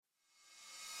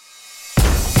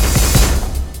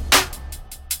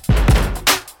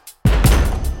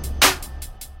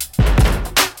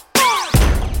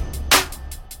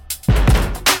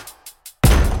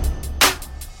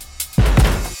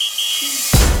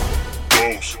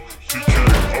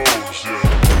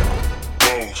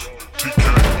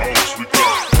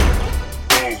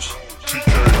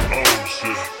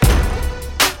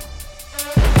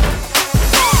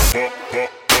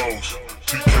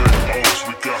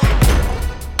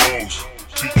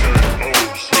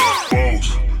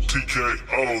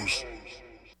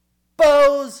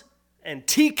and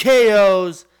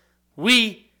TKOs.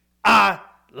 We are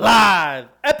live.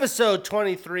 Episode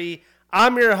 23.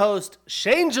 I'm your host,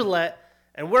 Shane Gillette,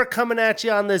 and we're coming at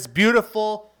you on this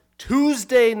beautiful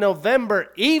Tuesday,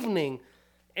 November evening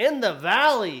in the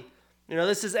Valley. You know,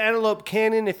 this is Antelope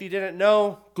Canyon. If you didn't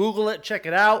know, Google it, check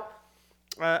it out.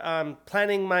 I'm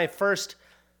planning my first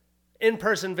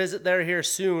in-person visit there here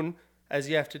soon, as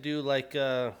you have to do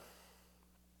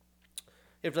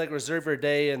reserve your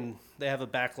day, and they have a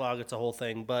backlog. It's a whole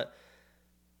thing, but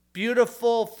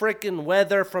beautiful freaking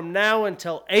weather from now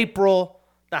until April.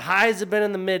 The highs have been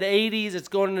in the mid-80s. It's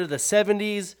going into the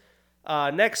 70s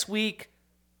next week,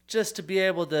 just to be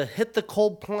able to hit the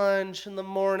cold plunge in the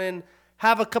morning,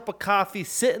 have a cup of coffee,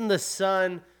 sit in the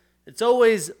sun. It's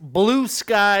always blue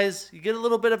skies. You get a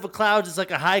little bit of a cloud. It's like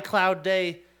a high cloud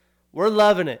day. We're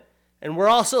loving it. And we're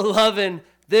also loving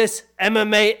this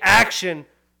MMA action.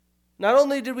 Not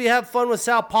only did we have fun with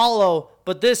Sao Paulo,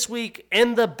 but this week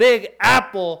in the Big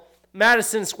Apple,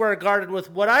 Madison Square Garden,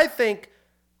 with what I think,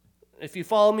 if you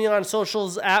follow me on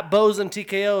socials, at Bows and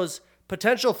TKOs,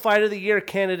 potential Fight of the Year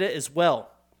candidate as well.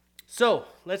 So,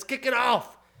 let's kick it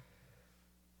off.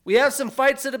 We have some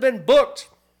fights that have been booked.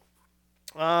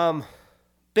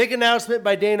 Big announcement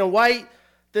by Dana White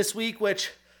this week, which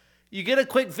you get a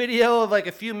quick video of like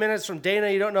a few minutes from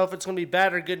Dana. You don't know if it's going to be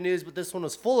bad or good news, but this one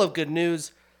was full of good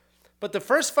news. But the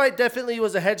first fight definitely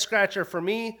was a head scratcher for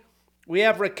me. We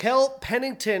have Raquel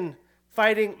Pennington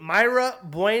fighting Mayra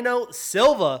Bueno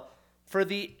Silva for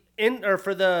the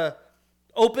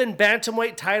open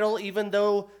bantamweight title, even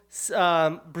though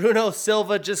Bruno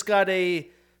Silva just got a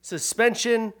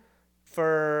suspension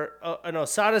for an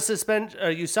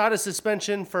USADA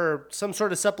suspension for some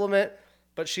sort of supplement,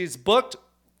 but she's booked.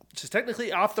 She's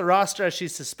technically off the roster as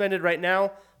she's suspended right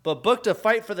now, but booked a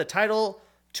fight for the title,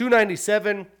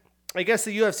 297. I guess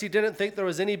the UFC didn't think there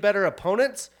was any better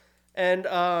opponents, and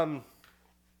let's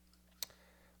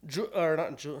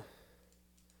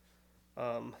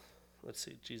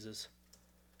see, Jesus,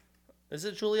 is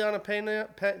it Juliana Pena?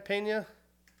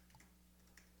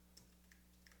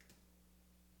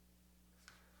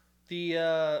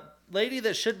 The lady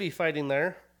that should be fighting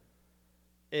there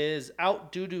is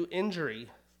out due to injury,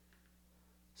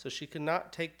 so she could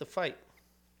not take the fight.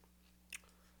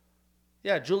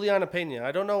 Yeah, Juliana Pena.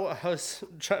 I don't know. I was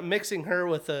mixing her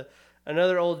with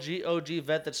another old OG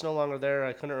vet that's no longer there.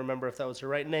 I couldn't remember if that was her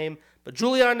right name. But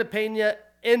Juliana Pena,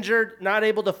 injured, not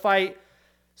able to fight.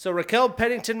 So Raquel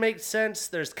Pennington makes sense.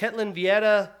 There's Ketlin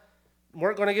Vieira.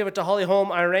 Weren't going to give it to Holly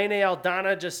Holm. Irene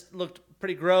Aldana just looked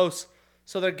pretty gross.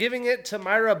 So they're giving it to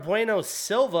Mayra Bueno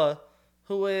Silva,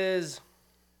 who is...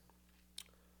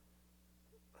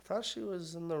 I thought she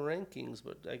was in the rankings,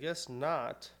 but I guess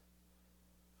not.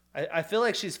 I feel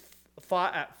like she's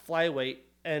fought at flyweight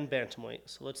and bantamweight.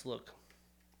 So let's look.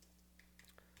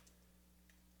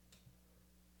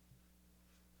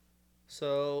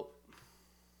 So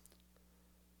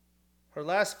her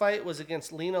last fight was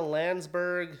against Lena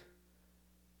Landsberg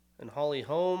and Holly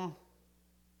Holm.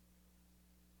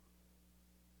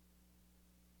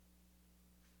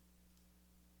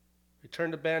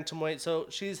 Returned to bantamweight. So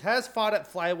she has fought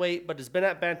at flyweight, but has been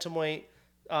at bantamweight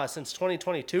since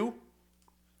 2022.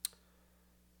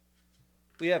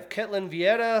 We have Ketlin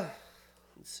Vieira.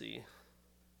 Let's see.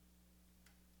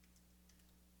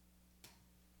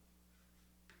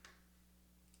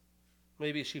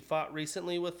 Maybe she fought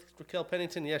recently with Raquel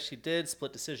Pennington. Yes, she did.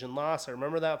 Split decision loss. I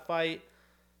remember that fight.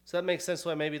 So that makes sense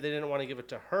why maybe they didn't want to give it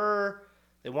to her.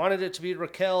 They wanted it to be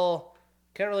Raquel.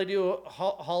 Can't really do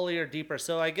Holly or deeper.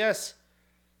 So I guess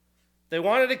they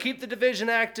wanted to keep the division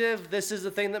active. This is the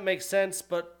thing that makes sense.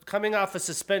 But coming off a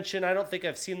suspension, I don't think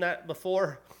I've seen that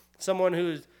before. Someone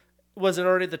who wasn't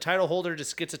already the title holder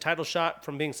just gets a title shot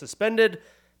from being suspended.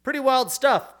 Pretty wild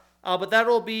stuff. But that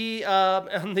will be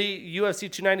on the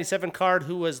UFC 297 card,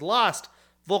 who was lost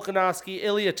Volkanovski,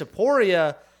 Ilia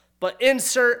Topuria. But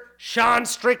insert Sean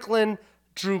Strickland,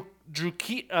 Dracus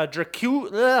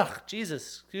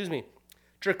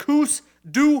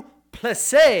du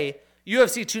Plessis,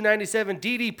 UFC 297,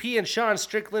 DDP, and Sean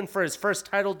Strickland for his first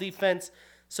title defense.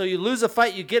 So you lose a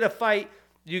fight, you get a fight.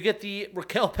 You get the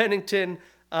Raquel Pennington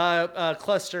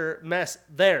cluster mess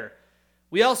there.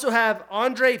 We also have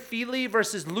Andre Fili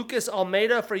versus Lucas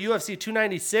Almeida for UFC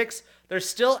 296. They're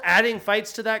still adding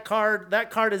fights to that card.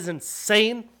 That card is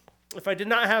insane. If I did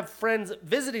not have friends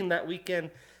visiting that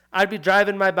weekend, I'd be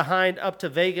driving my behind up to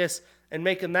Vegas and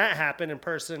making that happen in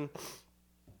person.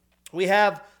 We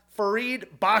have Farid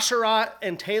Basharat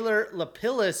and Taylor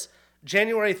Lapilus,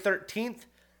 January 13th.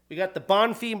 We got the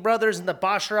Bonfim brothers and the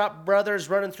Basharat brothers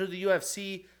running through the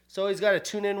UFC. So he's got to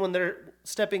tune in when they're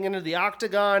stepping into the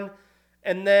octagon.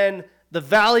 And then the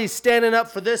Valley standing up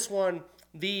for this one.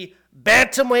 The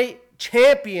bantamweight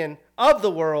champion of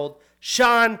the world,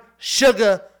 Sean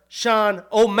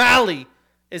O'Malley,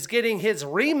 is getting his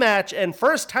rematch and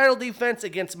first title defense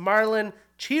against Marlon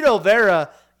Chito Vera,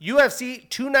 UFC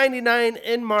 299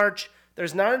 in March.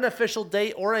 There's not an official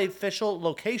date or an official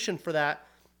location for that.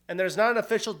 And there's not an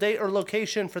official date or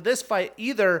location for this fight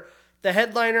either. The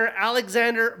headliner,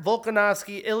 Alexander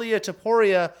Volkanovski, Ilia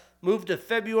Topuria, moved to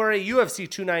February, UFC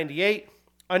 298.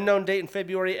 Unknown date in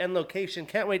February and location.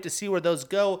 Can't wait to see where those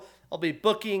go. I'll be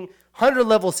booking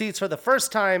 100-level seats for the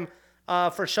first time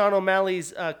for Sean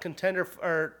O'Malley's contender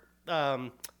or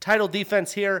title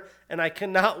defense here. And I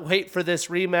cannot wait for this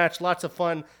rematch. Lots of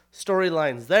fun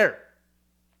storylines there.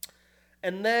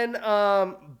 And then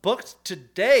booked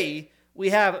today, we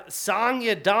have Song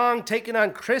Yadong taking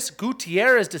on Chris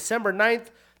Gutierrez December 9th.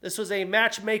 This was a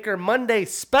Matchmaker Monday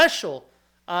special.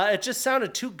 It just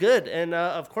sounded too good. And,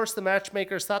 of course, the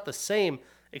matchmakers thought the same.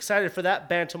 Excited for that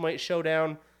bantamweight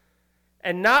showdown.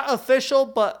 And not official,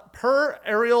 but per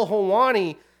Ariel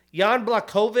Helwani, Jan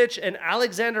Blachowicz and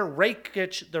Alexander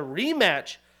Rakic, the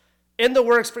rematch in the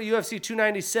works for UFC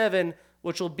 297,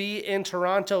 which will be in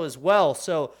Toronto as well.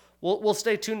 So we'll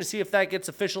stay tuned to see if that gets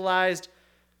officialized.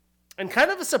 And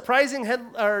kind of a surprising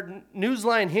news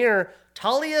line here,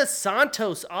 Talia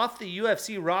Santos off the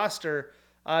UFC roster.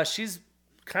 She's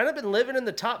kind of been living in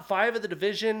the top 5 of the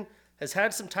division, has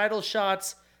had some title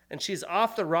shots, and she's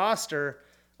off the roster.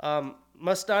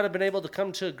 Must not have been able to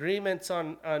come to agreements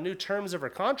on new terms of her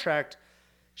contract.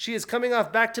 She is coming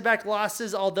off back-to-back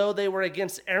losses, although they were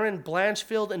against Erin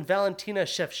Blanchfield and Valentina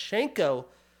Shevchenko,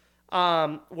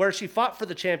 where she fought for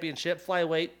the championship,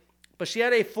 flyweight. But she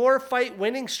had a 4-fight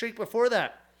winning streak before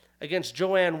that against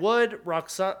Joanne Wood,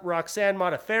 Roxanne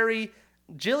Modafferi,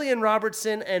 Jillian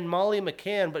Robertson, and Molly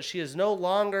McCann. But she is no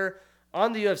longer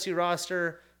on the UFC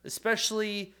roster,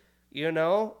 especially,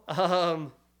 the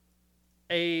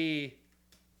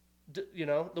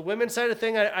women's side of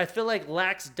thing, I feel like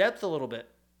lacks depth a little bit.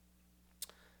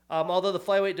 Although the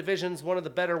flyweight division is one of the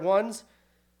better ones.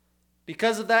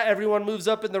 Because of that, everyone moves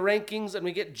up in the rankings, and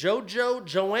we get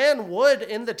Joanne Wood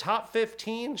in the top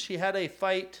 15. She had a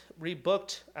fight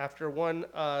rebooked after one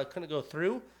couldn't go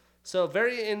through. So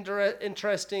very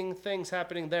interesting things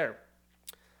happening there.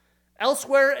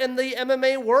 Elsewhere in the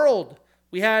MMA world,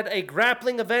 we had a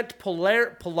grappling event,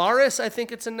 Polaris, I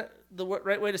think it's the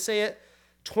right way to say it,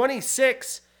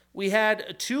 26. We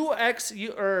had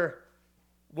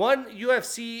one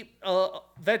UFC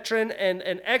veteran and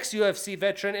an ex-UFC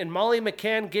veteran, and Molly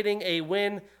McCann getting a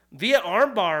win via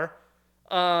armbar,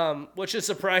 which is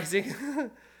surprising.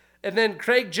 And then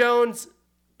Craig Jones,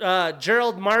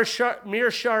 Gerald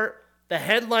Mearshart, the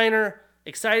headliner.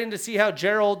 Exciting to see how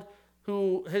Gerald,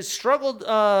 who has struggled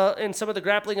in some of the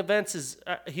grappling events,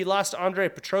 he lost to Andre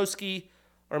Petroski,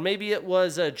 or maybe it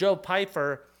was Joe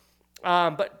Pyfer,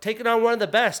 but taking on one of the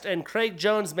best. And Craig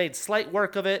Jones made slight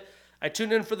work of it. I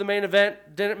tuned in for the main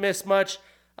event, didn't miss much.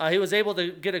 He was able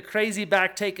to get a crazy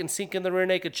back take and sink in the rear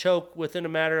naked choke within a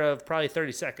matter of probably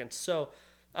 30 seconds. So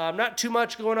not too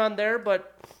much going on there,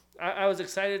 but I was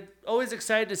excited, always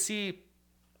excited to see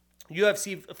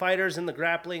UFC fighters in the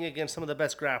grappling against some of the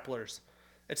best grapplers.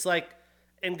 It's like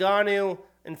Ngannou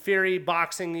and Fury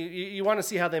boxing. You want to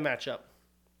see how they match up.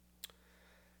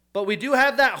 But we do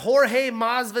have that Jorge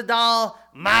Masvidal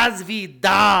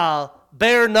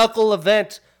bare knuckle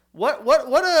event.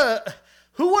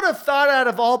 Who would have thought out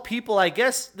of all people, I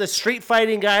guess the street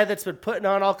fighting guy that's been putting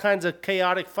on all kinds of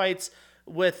chaotic fights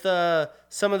with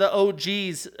some of the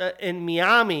OGs in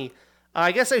Miami.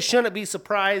 I guess I shouldn't be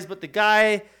surprised, but the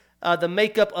guy, the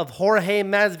makeup of Jorge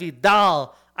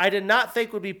Masvidal, I did not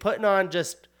think would be putting on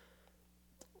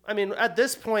at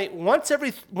this point, once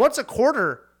a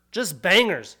quarter, just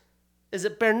bangers. Is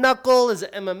it bare knuckle? Is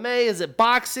it MMA? Is it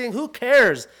boxing? Who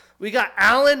cares? We got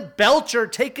Alan Belcher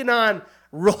taking on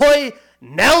Roy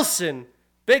Nelson.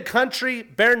 Big country,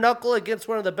 bare knuckle against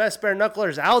one of the best bare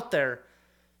knucklers out there.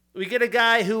 We get a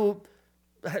guy who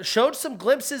showed some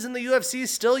glimpses in the UFC,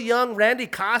 still young, Randy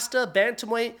Costa,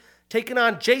 bantamweight, taking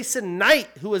on Jason Knight,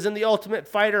 who was in the Ultimate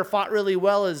Fighter, fought really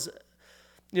well as,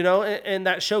 in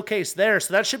that showcase there.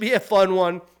 So that should be a fun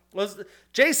one.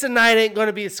 Jason Knight ain't going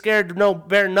to be scared of no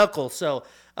bare knuckle, so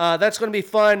that's going to be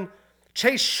fun.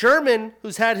 Chase Sherman,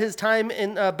 who's had his time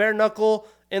in bare knuckle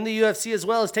in the UFC as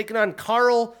well, is taking on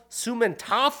Carl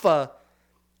Sumantafa.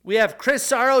 We have Chris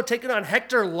Sarro taking on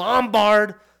Hector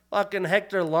Lombard. Fucking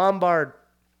Hector Lombard.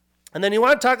 And then you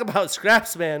want to talk about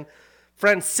scraps, man.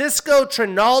 Francisco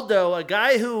Trinaldo, a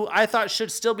guy who I thought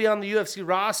should still be on the UFC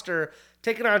roster,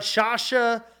 taking on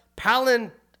Sasha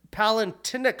Palatinikov.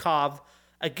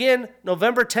 Again,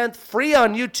 November 10th, free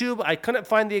on YouTube. I couldn't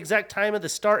find the exact time of the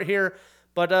start here,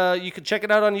 but you could check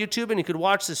it out on YouTube and you could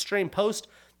watch the stream post.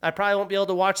 I probably won't be able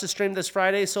to watch the stream this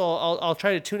Friday, so I'll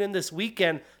try to tune in this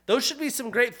weekend. Those should be some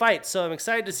great fights, so I'm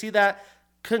excited to see that.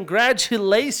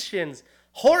 Congratulations,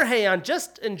 Jorge, on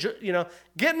just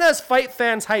getting us fight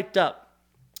fans hyped up.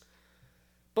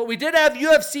 But we did have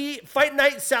UFC Fight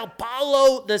Night Sao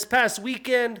Paulo this past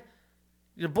weekend.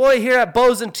 Your boy here at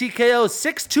Bows and TKO,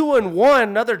 6-2-1,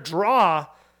 another draw.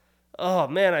 Oh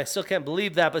man, I still can't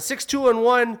believe that. But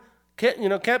 6-2-1,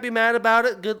 can't be mad about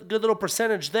it. Good little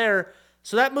percentage there.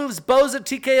 So that moves Bows and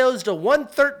TKOs to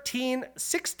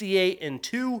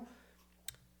 113-68-2.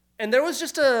 And there was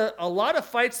just a lot of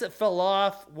fights that fell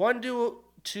off. One due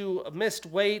to a missed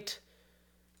weight.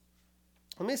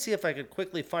 Let me see if I could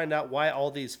quickly find out why all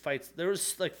these fights. There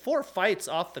was like 4 fights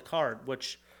off the card,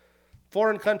 which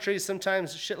foreign countries,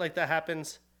 sometimes shit like that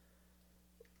happens.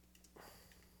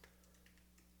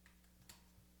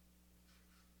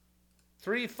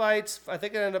 Three fights. I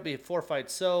think it ended up being 4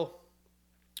 fights. So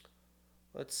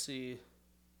let's see.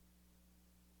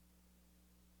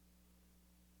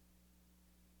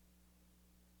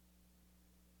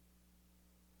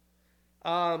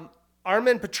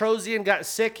 Armen Petrosian got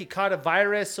sick. He caught a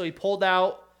virus, so he pulled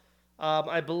out.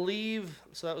 I believe,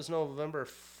 so that was November.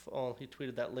 Oh, he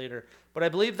tweeted that later. But I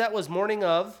believe that was morning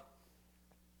of.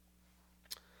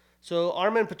 So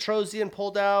Armen Petrosian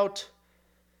pulled out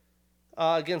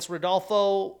against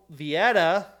Rodolfo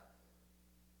Vieira.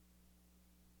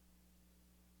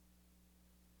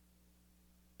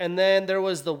 And then there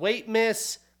was the weight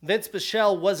miss. Vince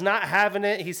Pichel was not having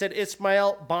it. He said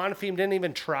Ismail Bonfim didn't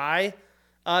even try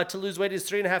to lose weight. He's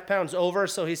 3.5 pounds over.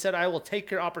 So he said, I will take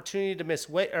your opportunity to miss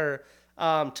weight or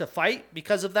to fight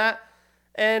because of that.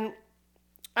 And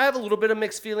I have a little bit of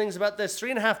mixed feelings about this.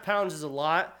 3.5 pounds is a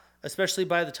lot, especially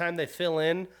by the time they fill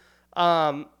in.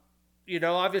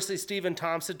 Obviously Stephen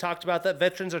Thompson talked about that.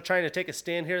 Veterans are trying to take a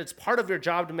stand here. It's part of your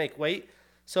job to make weight.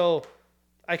 So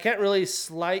I can't really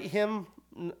slight him,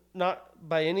 not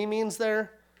by any means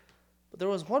there. But there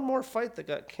was one more fight that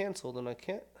got canceled, and I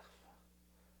can't.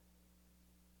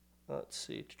 Let's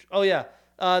see. Oh, yeah.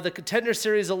 The Contender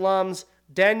Series alums,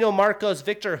 Daniel Marcos,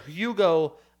 Victor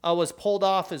Hugo was pulled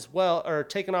off as well, or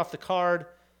taken off the card.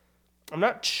 I'm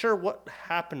not sure what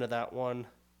happened to that one.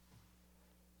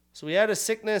 So we had a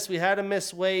sickness, we had a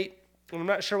miss weight. I'm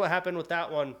not sure what happened with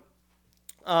that one.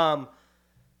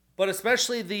 But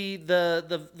especially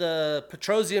the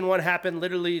Petrosian one happened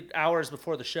literally hours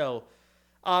before the show.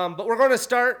 But we're going to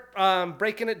start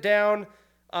breaking it down.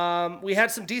 We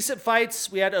had some decent fights.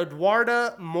 We had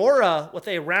Eduarda Mora with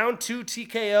a round 2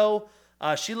 TKO.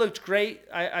 She looked great.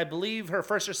 I believe her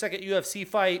first or second UFC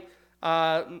fight.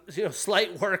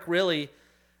 Slight work really.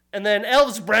 And then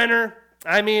Elves Brenner.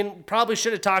 I mean, probably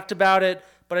should have talked about it,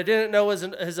 but I didn't know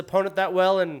his opponent that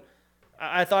well, and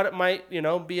I thought it might,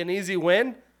 be an easy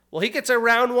win. Well, he gets a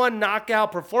round 1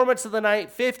 knockout, performance of the night,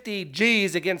 50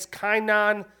 G's against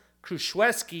Kainan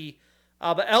Kruszewski.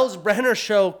 But Elves Brenner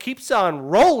show keeps on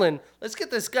rolling. Let's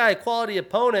get this guy a quality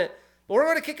opponent. But we're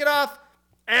going to kick it off.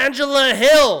 Angela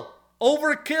Hill.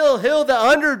 Overkill Hill, the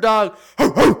underdog.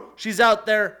 She's out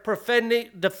there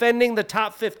defending the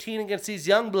top 15 against these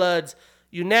young bloods.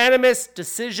 Unanimous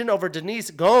decision over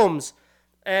Denise Gomes.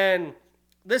 And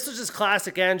this was just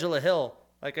classic Angela Hill.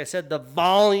 Like I said, the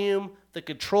volume, the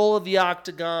control of the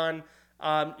octagon.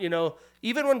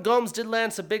 Even when Gomes did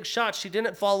land some big shots, she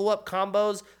didn't follow up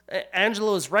combos.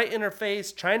 Angela was right in her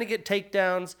face, trying to get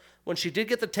takedowns. When she did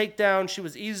get the takedown, she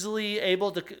was easily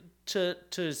able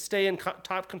to stay in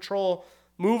top control,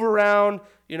 move around,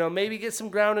 maybe get some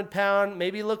ground and pound,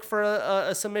 maybe look for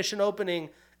a submission opening.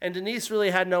 And Denise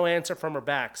really had no answer from her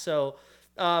back. So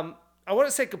I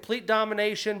wouldn't say complete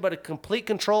domination, but a complete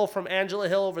control from Angela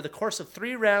Hill over the course of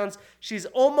 3 rounds. She's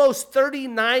almost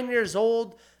 39 years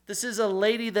old. This is a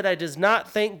lady that I does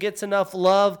not think gets enough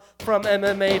love from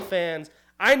MMA fans.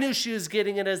 I knew she was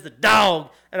getting it as the dog,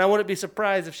 and I wouldn't be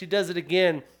surprised if she does it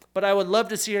again. But I would love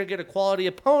to see her get a quality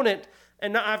opponent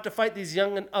and not have to fight these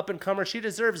young and up-and-comers. She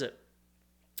deserves it.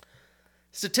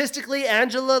 Statistically,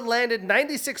 Angela landed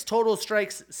 96 total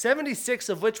strikes, 76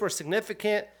 of which were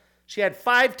significant. She had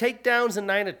 5 takedowns in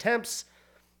 9 attempts,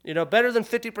 better than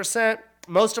 50%.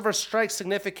 Most of her strikes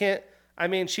significant. I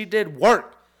mean, she did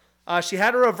work. She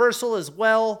had a reversal as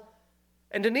well.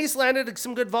 And Denise landed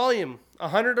some good volume.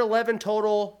 111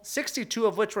 total, 62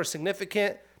 of which were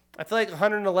significant. I feel like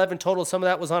 111 total, some of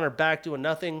that was on her back doing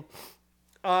nothing.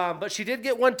 But she did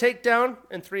get 1 takedown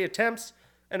in 3 attempts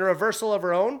and a reversal of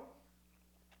her own.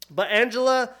 But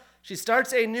Angela, she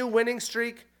starts a new winning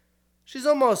streak. She's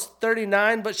almost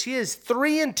 39, but she is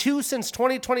 3-2 since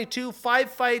 2022, 5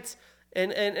 fights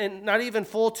and not even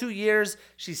full 2 years.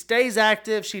 She stays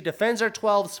active. She defends her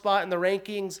 12th spot in the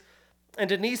rankings. And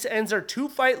Denise ends her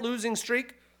 2-fight losing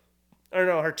streak.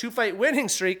 Her 2-fight winning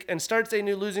streak and starts a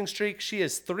new losing streak. She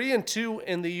is 3-2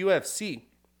 in the UFC.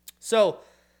 So,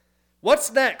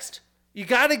 what's next? You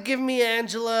got to give me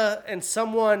Angela and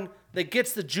someone that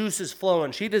gets the juices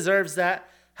flowing. She deserves that.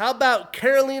 How about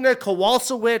Karolina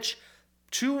Kowalkiewicz?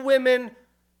 2 women,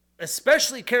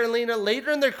 especially Karolina,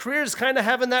 later in their careers kind of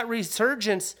having that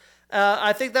resurgence.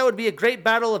 I think that would be a great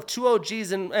battle of 2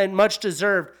 OGs and much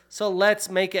deserved. So let's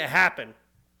make it happen.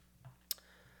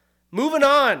 Moving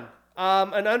on.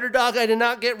 An underdog I did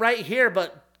not get right here,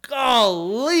 but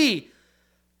golly,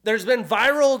 there's been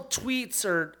viral tweets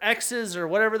or X's or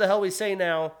whatever the hell we say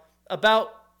now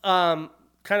about kind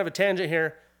of a tangent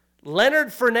here. Leonard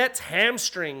Fournette's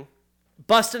hamstring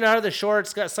busting out of the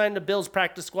shorts, got signed to Bills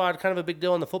practice squad, kind of a big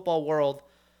deal in the football world.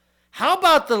 How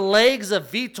about the legs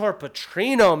of Vitor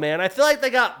Petrino, man? I feel like they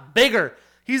got bigger.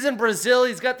 He's in Brazil.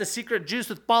 He's got the secret juice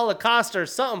with Paulo Costa or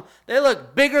something. They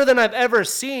look bigger than I've ever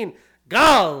seen.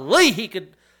 Golly, he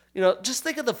could, just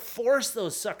think of the force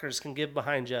those suckers can give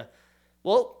behind you.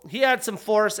 Well, he had some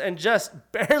force and just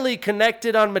barely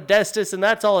connected on Modestas, and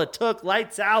that's all it took.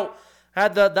 Lights out.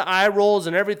 Had the eye rolls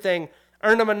and everything.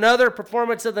 Earned him another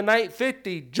performance of the night,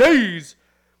 50. Jeez.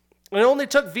 It only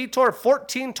took Vitor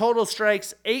 14 total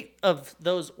strikes. 8 of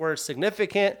those were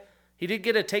significant. He did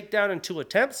get a takedown in 2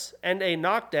 attempts and a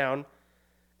knockdown.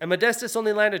 And Modestas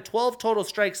only landed 12 total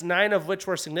strikes, 9 of which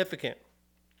were significant.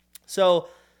 So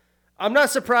I'm not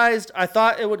surprised. I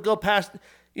thought it would go past,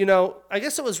 I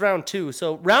guess it was round 2.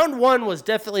 So round 1 was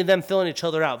definitely them filling each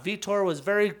other out. Vitor was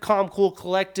very calm, cool,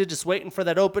 collected, just waiting for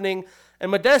that opening.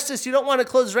 And Modestas, you don't want to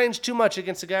close range too much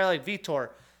against a guy like Vitor.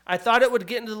 I thought it would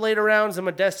get into the later rounds and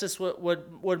Modestas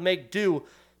would make do.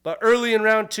 But early in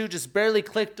round 2, just barely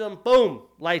clicked him. Boom,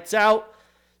 lights out.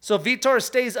 So Vitor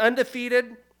stays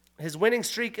undefeated. His winning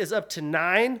streak is up to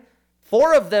 9.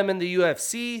 4 of them in the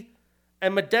UFC.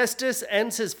 And Modestas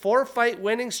ends his 4-fight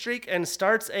winning streak and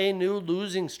starts a new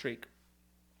losing streak.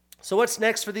 So what's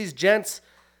next for these gents?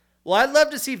 Well, I'd love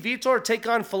to see Vitor take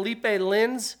on Felipe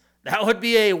Lins. That would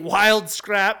be a wild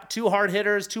scrap. 2 hard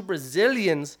hitters, 2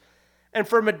 Brazilians. And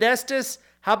for Modestas,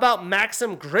 how about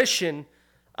Maxim Grishin?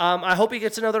 I hope he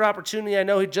gets another opportunity. I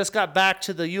know he just got back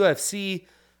to the UFC.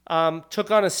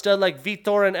 Took on a stud like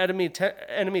Vitor in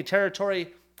enemy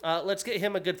territory. Let's get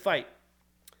him a good fight.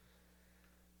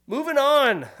 Moving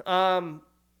on.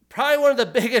 Probably one of the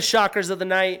biggest shockers of the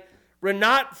night.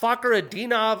 Renat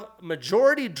Fakhretdinov,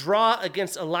 majority draw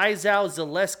against Elizeu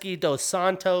Zaleski dos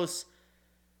Santos.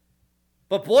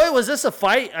 But boy, was this a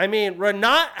fight. I mean,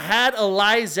 Renat had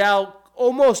Elizeu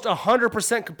almost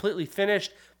 100% completely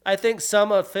finished. I think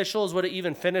some officials would have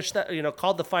even finished that,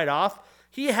 called the fight off.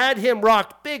 He had him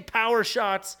rocked, big power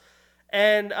shots.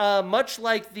 And much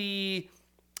like the,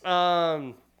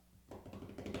 fight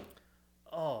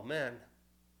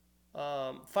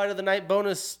of the night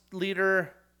bonus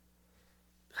leader.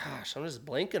 Gosh, I'm just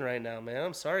blanking right now, man.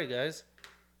 I'm sorry, guys.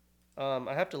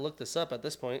 I have to look this up at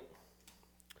this point.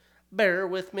 Bear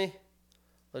with me.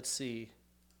 Let's see.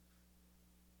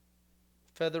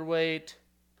 Featherweight.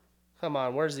 Come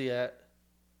on, where's he at?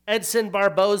 Edson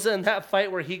Barboza in that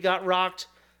fight where he got rocked.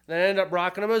 Then ended up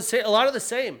rocking him. It was a lot of the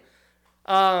same.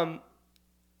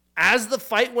 As the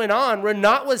fight went on,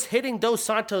 Renat was hitting Dos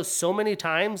Santos so many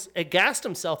times, it gassed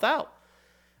himself out.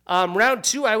 Round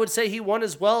 2, I would say he won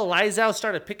as well. Elizeu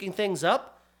started picking things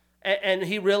up, and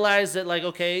he realized that,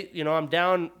 okay, I'm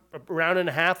down a round and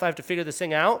a half. I have to figure this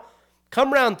thing out.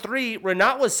 Come round 3,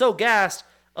 Renat was so gassed.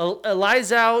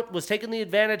 Elizeu was taking the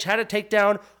advantage, had a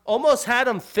takedown, almost had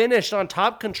him finished on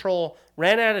top control,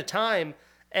 ran out of time.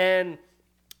 And,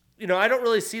 I don't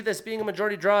really see this being a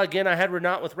majority draw. Again, I had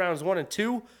Renat with rounds 1 and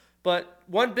 2. But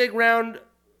one big round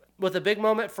with a big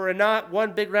moment for Renat,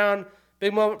 one big round,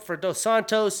 big moment for Dos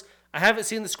Santos. I haven't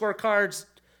seen the scorecards.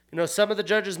 Some of the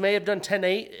judges may have done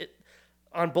 10-8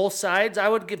 on both sides. I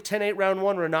would give 10-8 round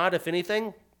 1 Renat, if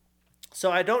anything.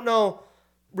 So I don't know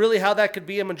really how that could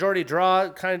be a majority draw.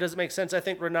 It kind of doesn't make sense. I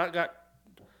think Renat got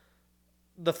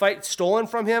the fight stolen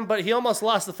from him, but he almost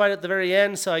lost the fight at the very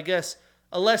end. So I guess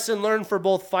a lesson learned for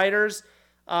both fighters.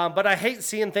 But I hate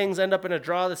seeing things end up in a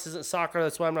draw. This isn't soccer.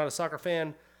 That's why I'm not a soccer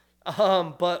fan.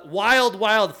 But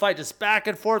wild fight. Just back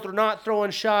and forth. We're not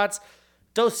throwing shots.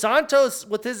 Dos Santos,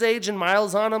 with his age and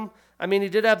miles on him, I mean, he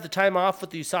did have the time off with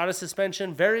the USADA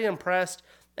suspension. Very impressed.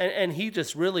 And he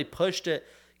just really pushed it.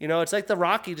 It's like the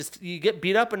Rocky. Just you get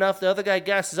beat up enough, the other guy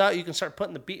gasses out, you can start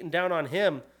putting the beating down on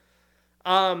him.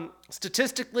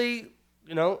 Statistically,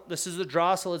 this is the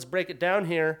draw, so let's break it down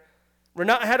here.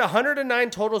 Renat had 109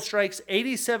 total strikes,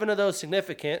 87 of those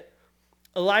significant.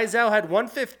 Elizao had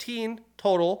 115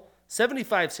 total,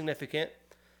 75 significant.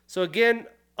 So again,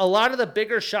 a lot of the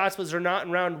bigger shots was Renat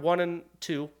in round 1 and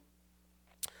 2.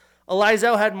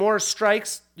 Elizao had more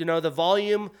strikes, the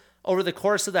volume over the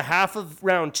course of the half of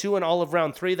round 2 and all of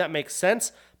round 3. That makes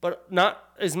sense, but not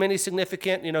as many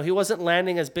significant. He wasn't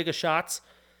landing as big of shots.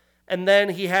 And then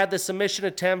he had the submission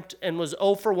attempt and was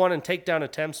 0 for 1 in takedown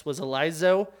attempts was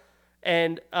Elizao.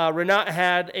 And Renat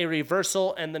had a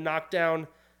reversal and the knockdown,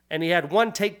 and he had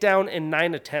 1 takedown in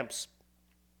 9 attempts.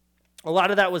 A lot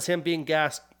of that was him being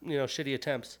gassed, shitty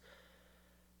attempts.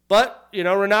 But,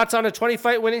 Renat's on a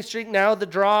 20-fight winning streak now. The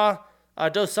draw,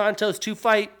 Dos Santos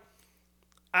 2-fight.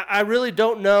 I really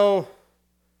don't know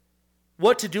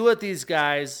what to do with these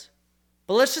guys,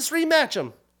 but let's just rematch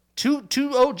them.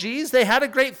 Two OGs, they had a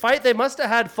great fight. They must have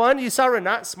had fun. You saw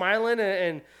Renat smiling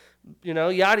and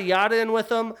yada yada in with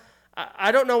them.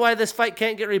 I don't know why this fight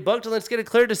can't get rebooked, and let's get a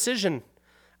clear decision.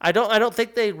 I don't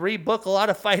think they rebook a lot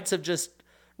of fights of just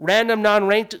random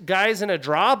non-ranked guys in a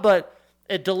draw, but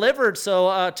it delivered,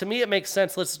 so to me it makes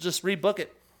sense. Let's just rebook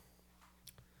it.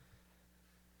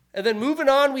 And then moving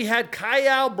on, we had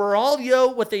Caio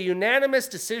Borralho with a unanimous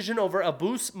decision over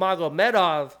Abus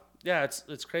Magomedov. Yeah,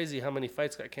 it's crazy how many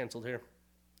fights got canceled here.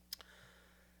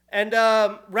 And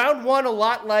round 1, a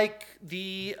lot like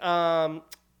the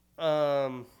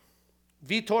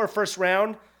Vitor first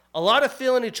round, a lot of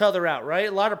feeling each other out, right?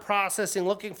 A lot of processing,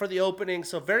 looking for the opening,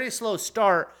 so very slow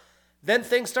start. Then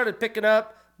things started picking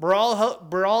up.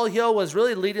 Borralho was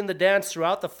really leading the dance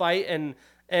throughout the fight and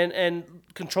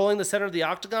controlling the center of the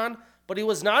octagon, but he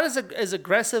was not as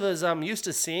aggressive as I'm used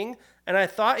to seeing, and I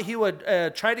thought he would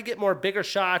try to get more bigger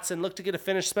shots and look to get a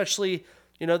finish, especially,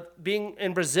 being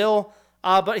in Brazil,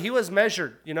 but he was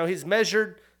measured. He's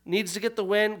measured, needs to get the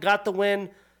win, got the win.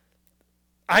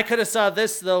 I could have saw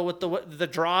this, though, with the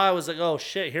draw. I was like, oh,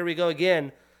 shit, here we go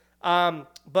again.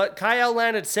 But Caio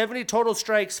landed 70 total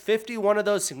strikes, 51 of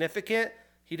those significant.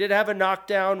 He did have a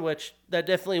knockdown, which that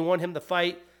definitely won him the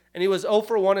fight. And he was 0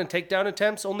 for 1 in takedown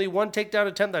attempts. Only 1 takedown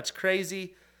attempt. That's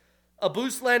crazy.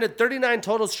 Abus landed 39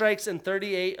 total strikes, and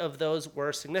 38 of those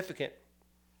were significant.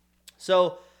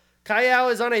 So Caio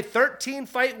is on a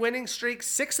 13-fight winning streak,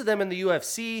 6 of them in the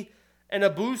UFC. And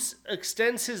Abus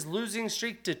extends his losing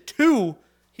streak to 2.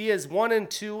 He is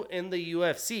 1-2 in the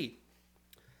UFC.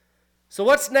 So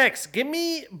what's next? Give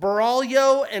me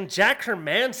Borralho and Jack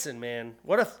Hermansson, man.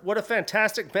 What a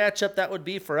fantastic matchup that would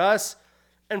be for us.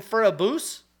 And for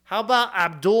Abus, how about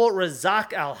Abdul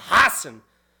Razak Al Hassan?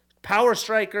 Power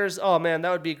strikers. Oh, man,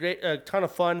 that would be great. A ton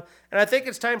of fun. And I think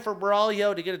it's time for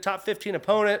Borralho to get a top 15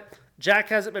 opponent. Jack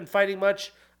hasn't been fighting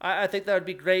much. I think that would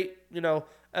be great. An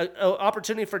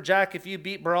opportunity for Jack if you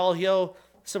beat Borralho.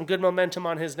 Some good momentum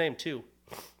on his name, too.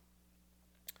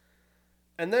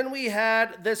 And then we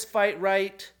had this fight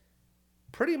right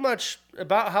pretty much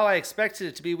about how I expected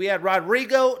it to be. We had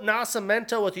Rodrigo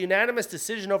Nascimento with unanimous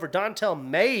decision over Dontel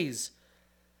Mays.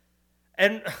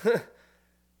 And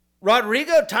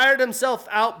Rodrigo tired himself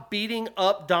out beating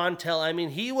up Dontel. I mean,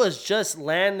 he was just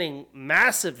landing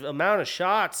massive amount of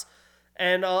shots.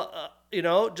 And,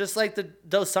 just like the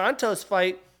Dos Santos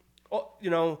fight,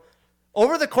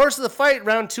 over the course of the fight,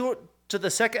 round 2 to the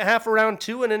second half of round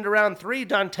 2 and into round 3,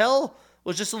 Dontel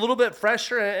was just a little bit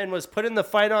fresher and was putting the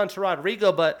fight on to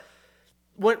Rodrigo. But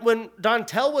when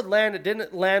Dontel would land, it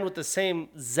didn't land with the same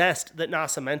zest that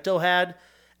Nascimento had.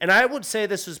 And I would say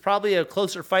this was probably a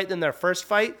closer fight than their first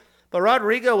fight. But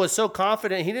Rodrigo was so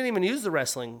confident, he didn't even use the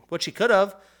wrestling, which he could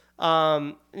have.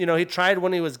 He tried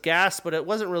when he was gassed, but it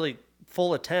wasn't really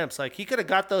full attempts. Like, he could have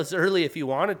got those early if he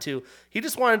wanted to. He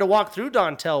just wanted to walk through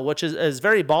Dontel, which is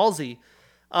very ballsy.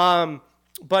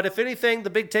 But if anything, the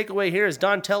big takeaway here is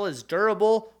Dontel is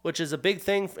durable, which is a big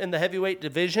thing in the heavyweight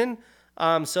division.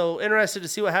 So interested to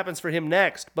see what happens for him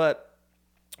next. But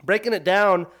breaking it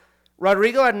down,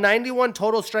 Rodrigo had 91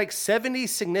 total strikes, 70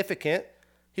 significant.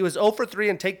 He was 0 for 3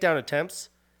 in takedown attempts.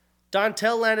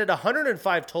 Dontel landed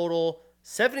 105 total,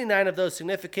 79 of those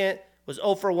significant, was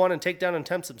 0 for 1 in takedown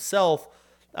attempts himself.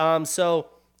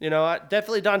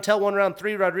 Definitely Dontel won round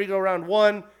 3, Rodrigo round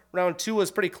 1. Round 2 was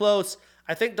pretty close.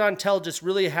 I think Dontel just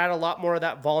really had a lot more of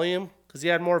that volume because he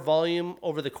had more volume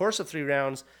over the course of 3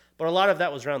 rounds, but a lot of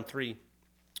that was round 3.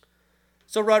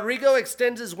 So Rodrigo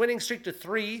extends his winning streak to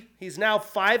 3. He's now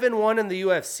 5-1 in the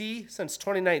UFC since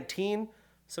 2019.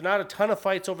 So not a ton of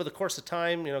fights over the course of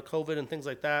time, COVID and things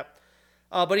like that.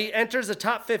 But he enters the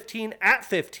top 15 at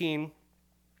 15.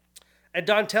 And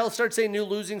Dontel starts a new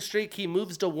losing streak. He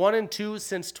moves to 1-2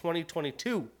 since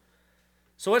 2022.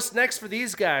 So what's next for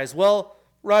these guys? Well,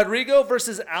 Rodrigo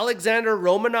versus Alexander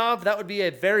Romanov. That would be a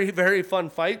very, very fun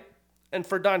fight. And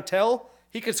for Dontel,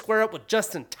 he could square up with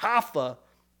Justin Tafa.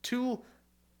 Two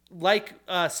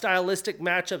stylistic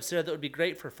matchups there that would be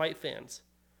great for fight fans.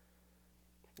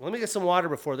 Let me get some water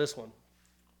before this one.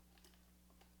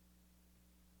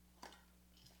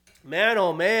 Man,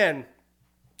 oh man.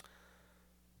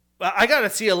 I got to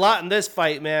see a lot in this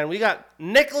fight, man. We got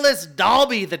Nicholas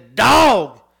Dalby, the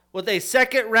dog, with a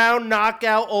second-round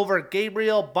knockout over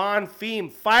Gabriel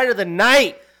Bonfim. Fight of the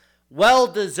night.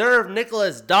 Well-deserved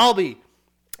Nicholas Dalby.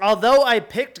 Although I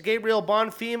picked Gabriel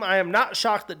Bonfim, I am not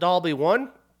shocked that Dalby won.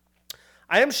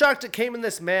 I am shocked it came in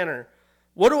this manner.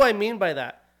 What do I mean by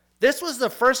that? This was the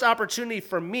first opportunity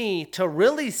for me to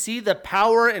really see the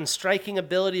power and striking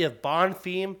ability of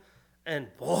Bonfim,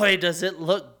 and boy, does it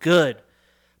look good.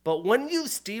 But when you've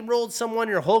steamrolled someone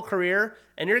your whole career,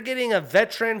 and you're getting a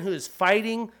veteran who's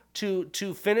fighting to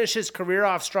finish his career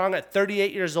off strong at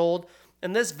 38 years old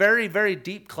in this very, very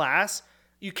deep class,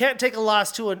 you can't take a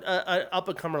loss to an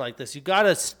up-and-comer like this. You got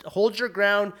to hold your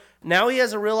ground. Now he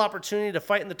has a real opportunity to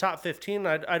fight in the top 15.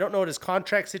 I don't know what his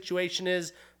contract situation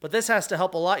is, but this has to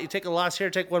help a lot. You take a loss here,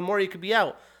 take one more, you could be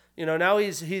out. You know, now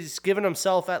he's given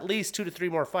himself at least 2 to 3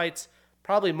 more fights,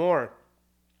 probably more.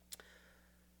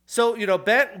 So, you know,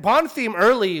 Bonfim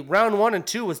early, round 1 and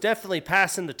 2, was definitely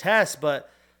passing the test, but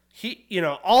he, you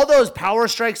know, all those power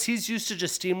strikes, he's used to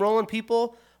just steamrolling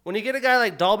people. When you get a guy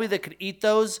like Dalby that could eat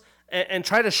those and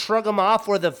try to shrug them off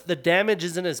where the damage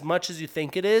isn't as much as you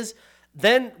think it is,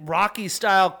 then Rocky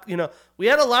style, you know, we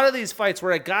had a lot of these fights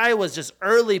where a guy was just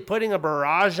early putting a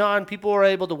barrage on. People were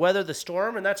able to weather the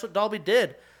storm, and that's what Dalby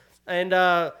did. And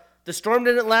the storm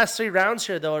didn't last 3 rounds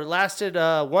here, though. It lasted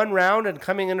 1 round, and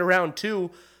coming into round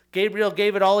 2, Gabriel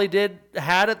gave it all he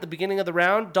had at the beginning of the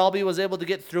round. Dalby was able to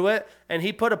get through it, and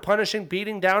he put a punishing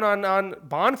beating down on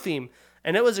Bonfim.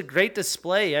 And it was a great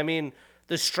display. I mean,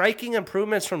 the striking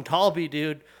improvements from Dalby,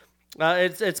 dude,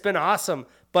 it's been awesome.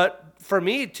 But for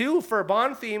me, too, for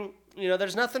Bonfim, you know,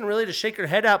 there's nothing really to shake your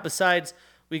head out besides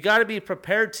we got to be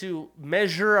prepared to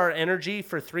measure our energy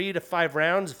for 3 to 5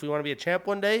 rounds if we want to be a champ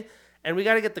one day. And we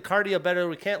got to get the cardio better.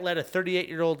 We can't let a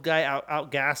 38-year-old guy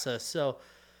outgas us. So,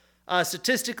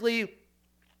 statistically,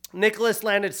 Nicholas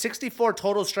landed 64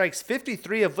 total strikes,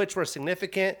 53 of which were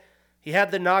significant. He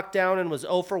had the knockdown and was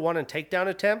 0 for 1 in takedown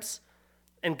attempts.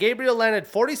 And Gabriel landed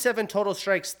 47 total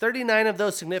strikes, 39 of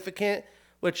those significant,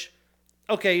 which,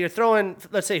 okay, you're throwing,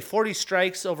 let's say, 40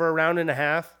 strikes over a round and a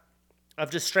half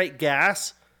of just straight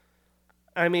gas.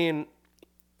 I mean,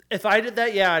 if I did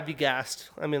that, yeah, I'd be gassed.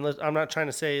 I mean, I'm not trying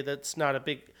to say that's not a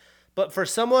big... But for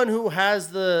someone who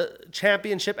has the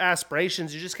championship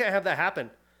aspirations, you just can't have that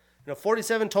happen. You know,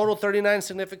 47 total, 39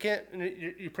 significant, and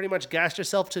you pretty much gassed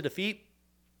yourself to defeat.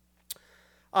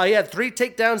 He had 3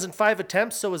 takedowns in 5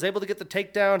 attempts, so was able to get the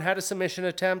takedown, had a submission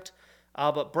attempt.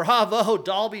 But bravo,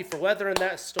 Dalby, for weathering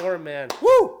that storm, man.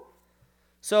 Woo!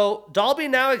 So Dalby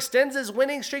now extends his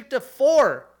winning streak to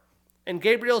 4. And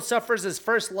Gabriel suffers his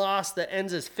first loss that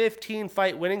ends his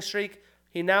 15-fight winning streak.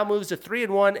 He now moves to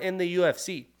 3-1 in the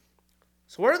UFC.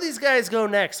 So where do these guys go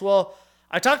next? Well,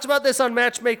 I talked about this on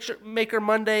Matchmaker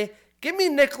Monday. Give me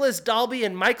Nicholas Dalby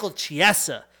and Michael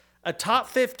Chiesa, a top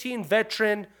 15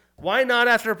 veteran. Why not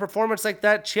after a performance like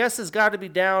that? Chiesa's got to be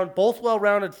down. Both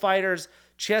well-rounded fighters.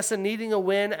 Chiesa needing a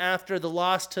win after the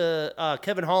loss to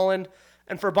Kevin Holland.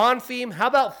 And for Bonfim, how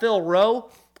about Phil Rowe?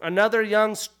 Another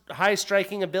young,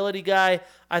 high-striking ability guy.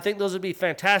 I think those would be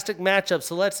fantastic matchups,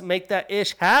 so let's make that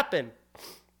ish happen.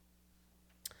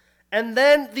 And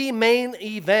then the main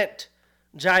event.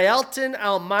 Jailton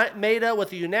Almeida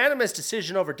with a unanimous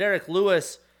decision over Derek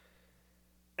Lewis.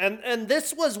 And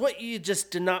this was what you just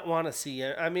did not want to see.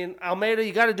 I mean, Almeida,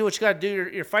 you got to do what you got to do.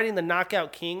 You're fighting the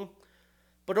knockout king.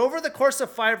 But over the course of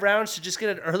 5 rounds to just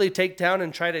get an early takedown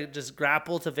and try to just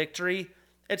grapple to victory,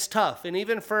 it's tough. And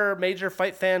even for major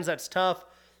fight fans, that's tough.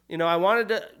 You know,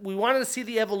 we wanted to see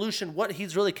the evolution, what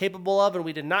he's really capable of, and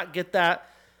we did not get that.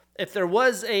 If there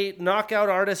was a knockout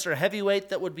artist or heavyweight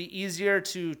that would be easier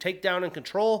to take down and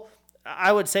control,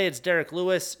 I would say it's Derek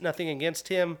Lewis. Nothing against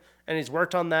him, and he's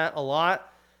worked on that a lot.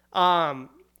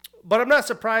 But I'm not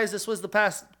surprised. This was the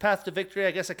path to victory.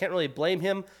 I guess I can't really blame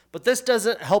him. But this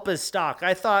doesn't help his stock.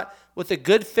 I thought with a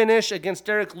good finish against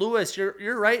Derek Lewis,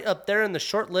 you're right up there in the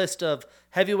short list of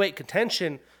heavyweight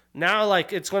contention. Now,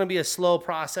 like, it's going to be a slow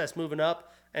process moving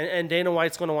up, and Dana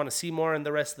White's going to want to see more in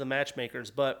the rest of the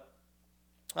matchmakers. But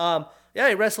yeah,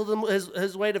 he wrestled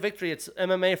his way to victory. It's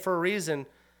MMA for a reason.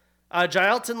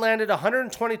 Jailton landed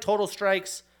 120 total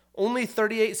strikes, only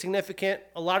 38 significant.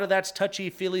 A lot of that's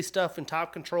touchy-feely stuff and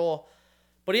top control.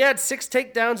 But he had 6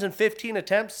 takedowns in 15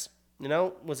 attempts.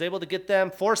 was able to get them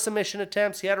 4 submission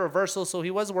attempts. He had a reversal, so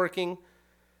he was working.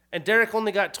 And Derek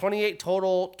only got 28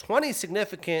 total, 20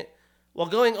 significant, while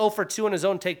going 0 for 2 on his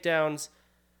own takedowns.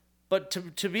 But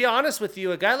to be honest with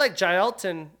you, a guy like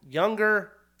Jailton,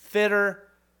 younger, fitter,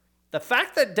 the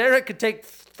fact that Derek could take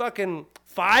fucking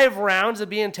 5 rounds of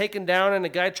being taken down and a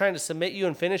guy trying to submit you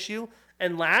and finish you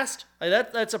and last,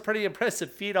 that's a pretty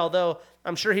impressive feat, although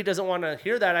I'm sure he doesn't want to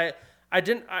hear that.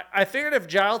 I figured if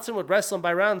Jailton would wrestle him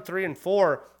by round 3 and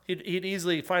 4, he'd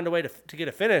easily find a way to get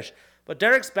a finish. But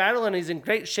Derek's battling. He's in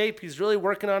great shape. He's really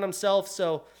working on himself.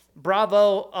 So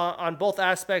bravo on both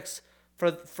aspects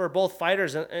for both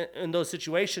fighters in those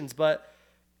situations. But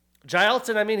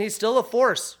Jailton, he's still a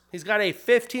force. He's got a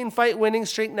 15-fight winning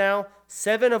streak now,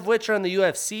 7 of which are in the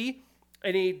UFC.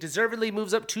 And he deservedly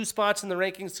moves up 2 spots in the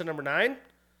rankings to number 9.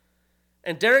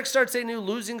 And Derek starts a new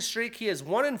losing streak. He is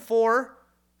 1-4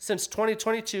 since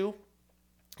 2022.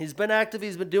 He's been active.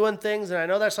 He's been doing things. And I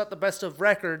know that's not the best of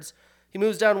records. He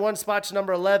moves down 1 spot to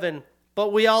number 11.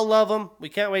 But we all love him. We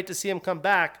can't wait to see him come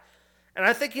back. And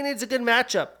I think he needs a good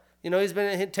matchup. He's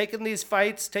been taking these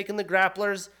fights, taking the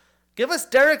grapplers. Give us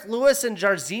Derek Lewis and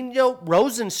Jairzinho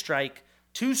Rosenstrike.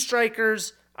 2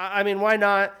 strikers. Why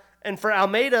not? And for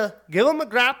Almeida, give him a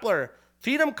grappler.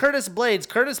 Feed him Curtis Blades.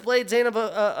 Curtis Blades ain't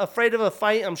afraid of a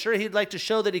fight. I'm sure he'd like to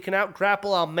show that he can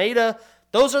out-grapple Almeida.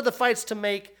 Those are the fights to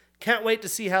make. Can't wait to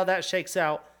see how that shakes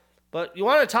out. But you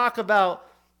want to talk about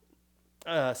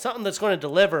something that's going to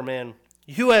deliver, man.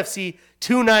 UFC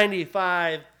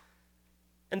 295.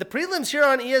 And the prelims here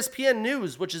on ESPN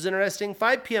News, which is interesting.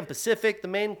 5 p.m. Pacific, the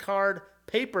main card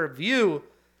pay-per-view.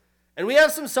 And we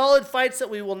have some solid fights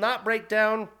that we will not break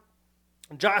down.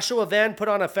 Joshua Van put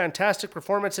on a fantastic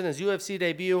performance in his UFC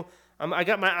debut. I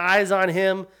got my eyes on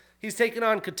him. He's taking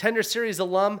on Contender Series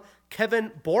alum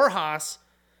Kevin Borjas.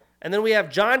 And then we have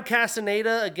John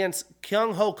Castaneda against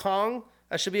Kyung Ho Kong.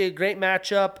 That should be a great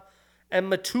matchup. And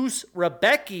Matus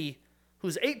Rebecki,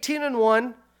 who's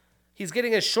 18-1. He's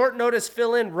getting a short notice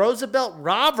fill-in. Roosevelt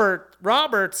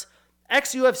Roberts,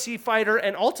 ex-UFC fighter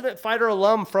and Ultimate Fighter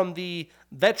alum from the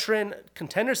veteran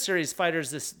Contender Series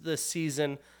fighters this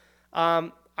season.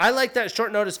 I like that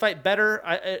short notice fight better.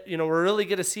 We're really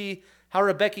going to see how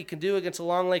Rebecki can do against a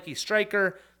long, lanky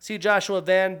striker. See Joshua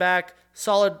Van back.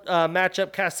 Solid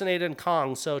matchup, Castaneda and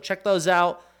Kong. So check those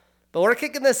out. But we're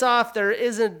kicking this off. There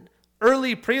is an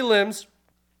early prelims,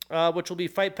 which will be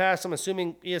Fight Pass. I'm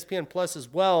assuming ESPN Plus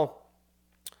as well.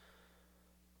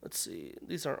 Let's see.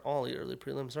 These aren't all the early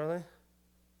prelims, are they?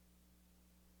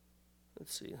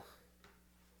 Let's see.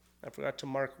 I forgot to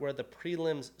mark where the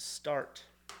prelims start.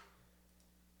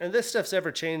 And this stuff's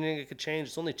ever changing. It could change.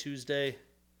 It's only Tuesday.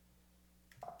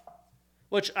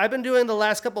 Which I've been doing the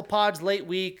last couple pods late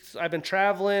week. I've been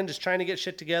traveling, just trying to get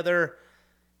shit together.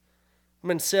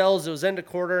 I'm in sales. It was end of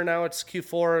quarter. Now it's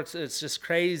Q4. It's just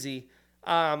crazy.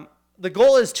 The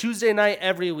goal is Tuesday night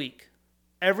every week.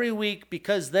 Every week,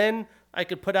 because then I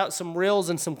could put out some reels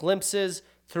and some glimpses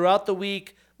throughout the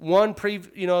week. One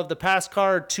of the past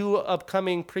card, 2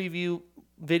 upcoming preview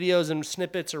videos and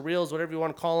snippets or reels, whatever you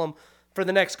want to call them, for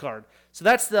the next card. So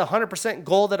that's the 100%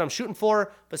 goal that I'm shooting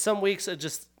for, but some weeks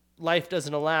life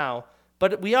doesn't allow.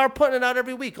 But we are putting it out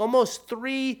every week. Almost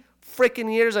 3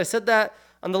 freaking years. I said that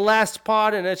on the last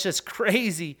pod, and it's just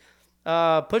crazy.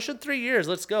 Pushing 3 years.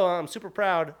 Let's go. I'm super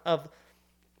proud of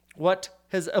what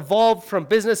has evolved from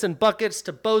business and buckets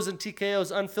to bows and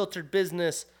TKO's unfiltered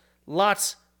business.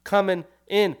 Lots coming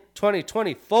in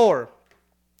 2024.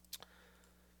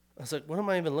 I was like, what am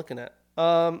I even looking at?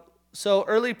 So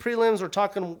early prelims, we're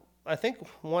talking, I think,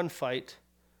 1 fight.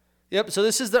 Yep, so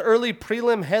this is the early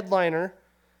prelim headliner,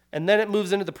 and then it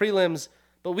moves into the prelims.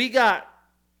 But we got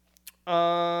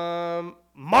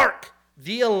Mark,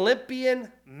 the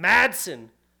Olympian Madsen,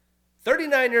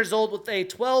 39 years old with a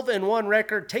 12-1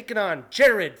 record, taking on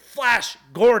Jared Flash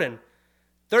Gordon,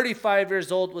 35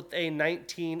 years old with a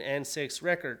 19-6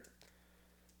 record.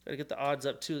 Gotta get the odds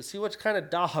up too. See what kind of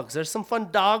dogs. There's some fun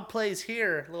dog plays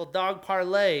here. A little dog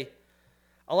parlay.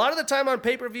 A lot of the time on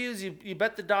pay-per-views, you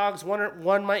bet the dogs,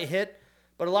 one might hit.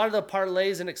 But a lot of the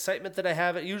parlays and excitement that I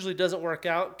have, it usually doesn't work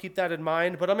out. Keep that in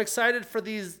mind. But I'm excited for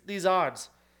these odds.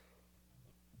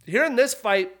 Here in this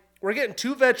fight, we're getting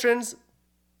 2 veterans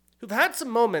who've had some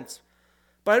moments.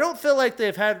 But I don't feel like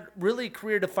they've had really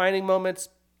career-defining moments.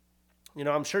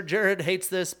 I'm sure Jared hates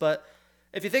this, but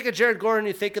if you think of Jared Gordon,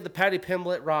 you think of the Paddy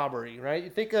Pimblett robbery, right? You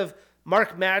think of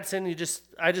Mark Madsen,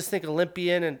 I just think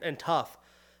Olympian and tough.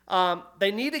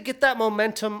 They need to get that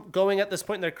momentum going at this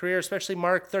point in their career, especially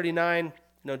Mark, 39.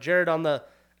 Jared on the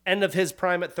end of his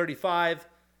prime at 35.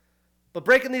 But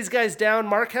breaking these guys down,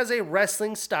 Mark has a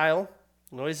wrestling style.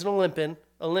 He's an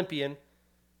Olympian.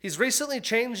 He's recently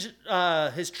changed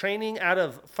his training out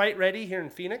of Fight Ready here in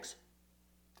Phoenix.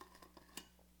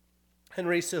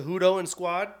 Henry Cejudo and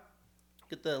squad.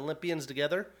 Get the Olympians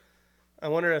together. I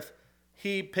wonder if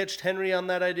he pitched Henry on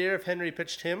that idea, if Henry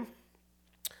pitched him.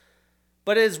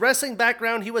 But his wrestling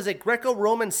background, he was a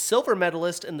Greco-Roman silver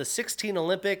medalist in the 16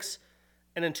 Olympics.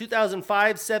 And in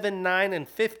 2005, 7, 9, and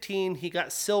 15, he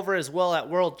got silver as well at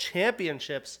World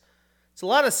Championships. It's a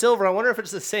lot of silver. I wonder if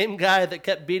it's the same guy that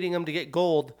kept beating him to get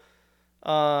gold.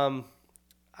 I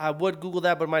would Google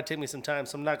that, but it might take me some time,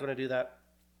 so I'm not going to do that.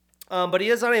 But he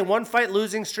is on a one-fight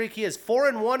losing streak. He is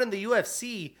 4-1 in the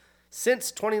UFC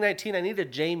since 2019. I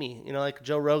needed Jamie, like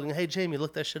Joe Rogan. Hey, Jamie,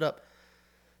 look that shit up.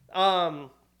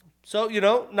 So,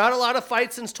 not a lot of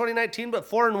fights since 2019, but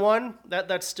 4-1.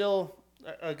 That's still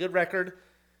a good record.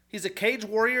 He's a Cage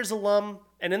Warriors alum,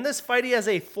 and in this fight, he has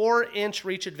a 4-inch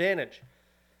reach advantage.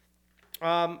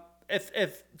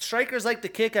 If strikers like to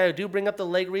kick, I do bring up the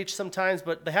leg reach sometimes,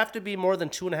 but they have to be more than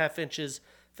 2.5 inches.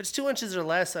 If it's 2 inches or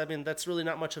less, that's really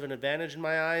not much of an advantage in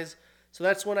my eyes. So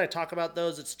that's when I talk about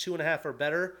those. It's 2.5 or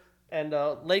better. And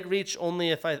leg reach only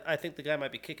if I think the guy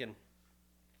might be kicking.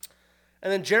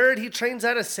 And then Jared, he trains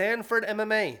out of Sanford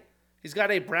MMA. He's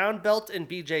got a brown belt in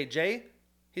BJJ.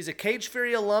 He's a Cage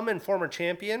Fury alum and former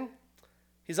champion.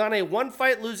 He's on a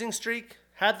one-fight losing streak.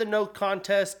 Had the no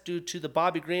contest due to the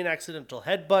Bobby Green accidental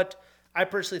headbutt. I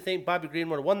personally think Bobby Green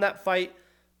would have won that fight.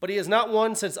 But he has not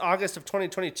won since August of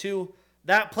 2022.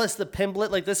 That plus the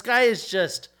Pimblet. This guy is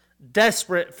just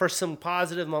desperate for some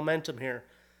positive momentum here.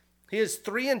 He is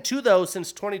 3-2, though,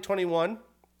 since 2021.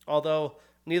 Although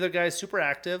neither guy is super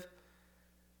active.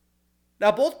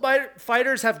 Now, both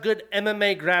fighters have good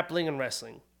MMA grappling and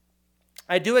wrestling.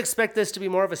 I do expect this to be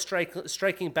more of a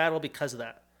striking battle because of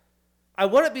that. I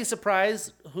wouldn't be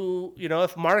surprised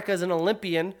if Mark, as an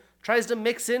Olympian, tries to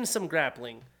mix in some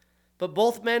grappling. But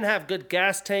both men have good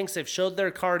gas tanks. They've showed their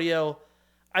cardio.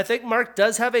 I think Mark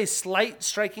does have a slight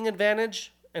striking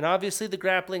advantage, and obviously the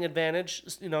grappling advantage.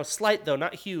 Slight though,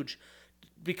 not huge.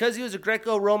 Because he was a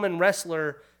Greco-Roman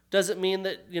wrestler, doesn't mean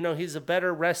that he's a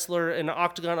better wrestler in an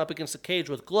octagon up against a cage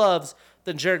with gloves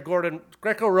than Jared Gordon.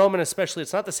 Greco-Roman especially,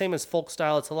 it's not the same as folk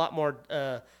style. It's a lot more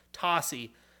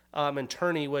tossy and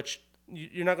turny, which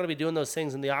you're not going to be doing those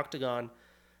things in the octagon.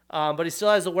 But he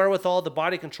still has the wherewithal, the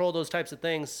body control, those types of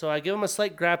things. So I give him a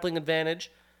slight grappling advantage.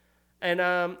 And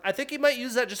I think he might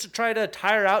use that just to try to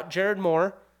tire out Jared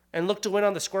more and look to win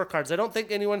on the scorecards. I don't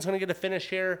think anyone's going to get a finish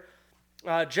here.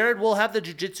 Jared will have the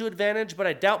jiu-jitsu advantage, but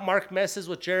I doubt Mark messes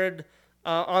with Jared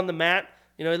on the mat.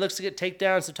 He looks to get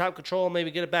takedowns, some top control,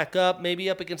 maybe get it back up, maybe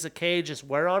up against the cage, just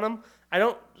wear on him. I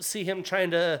don't see him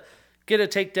trying to get a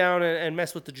takedown and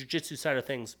mess with the jiu-jitsu side of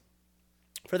things.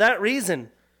 For that reason,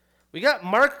 we got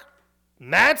Mark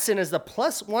Madsen as the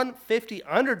plus 150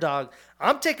 underdog.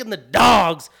 I'm taking the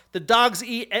dogs. The dogs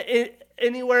eat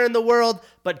anywhere in the world,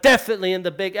 but definitely in the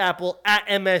Big Apple at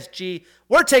MSG.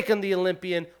 We're taking the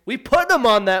Olympian. We put him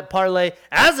on that parlay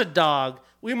as a dog.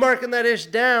 We marking that ish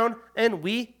down, and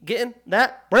we getting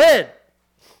that bread.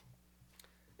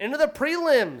 Into the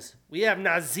prelims, we have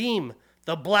Nazim,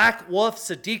 the Black Wolf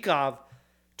Sadikov,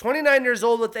 29 years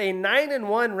old with a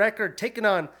 9-1 record, taking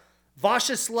on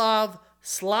Vyacheslav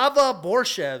Slava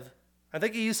Borshev. I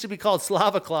think he used to be called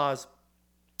Slava Claus.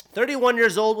 31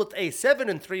 years old with a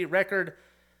 7-3 record.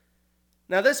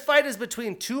 Now, this fight is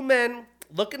between two men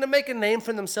looking to make a name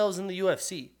for themselves in the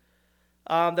UFC.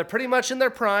 They're pretty much in their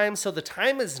prime, so the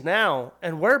time is now,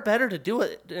 and we're better to do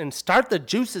it and start the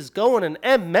juices going in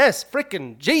MS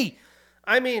freaking G.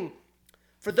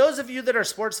 For those of you that are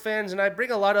sports fans, and I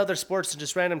bring a lot of other sports and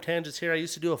just random tangents here. I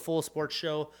used to do a full sports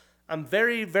show. I'm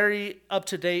very, very up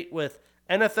to date with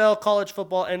NFL, college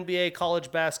football, NBA,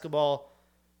 college basketball,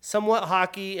 somewhat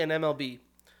hockey, and MLB.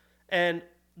 And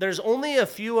there's only a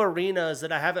few arenas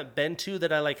that I haven't been to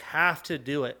that I have to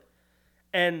do it.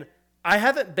 And I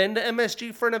haven't been to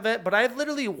MSG for an event, but I've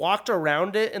literally walked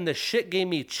around it and the shit gave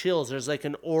me chills. There's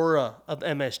an aura of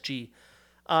MSG.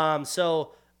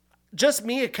 So just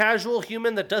me, a casual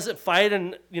human that doesn't fight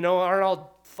and, aren't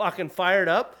all fucking fired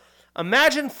up.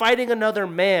 Imagine fighting another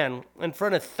man in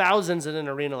front of thousands in an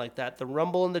arena like that. The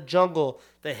rumble in the jungle,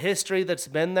 the history that's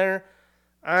been there.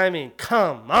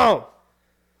 Come on.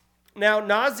 Now,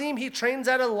 Nazim, he trains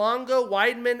out of Longo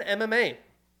Weidman MMA.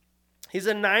 He's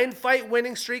a 9-fight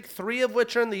winning streak, 3 of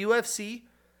which are in the UFC.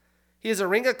 He is a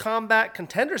Ring of Combat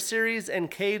Contender Series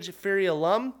and Cage Fury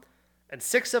alum, and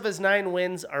 6 of his 9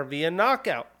 wins are via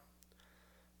knockout.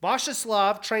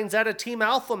 Vyacheslav trains out of Team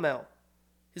Alpha Male.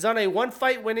 He's on a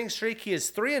 1-fight winning streak. He is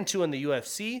 3-2 in the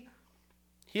UFC.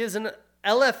 He is an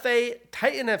LFA,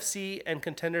 Titan FC, and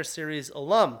Contender Series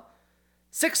alum.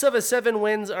 6 of his 7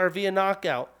 wins are via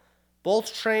knockout.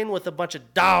 Both train with a bunch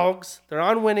of dogs. They're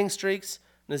on winning streaks.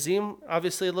 Nazim,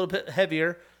 obviously a little bit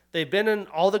heavier. They've been in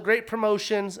all the great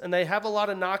promotions, and they have a lot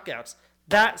of knockouts.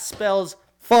 That spells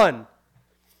fun.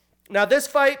 Now, this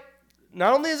fight,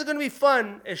 not only is it going to be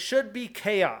fun, it should be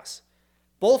chaos.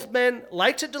 Both men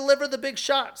like to deliver the big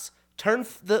shots, turn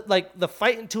the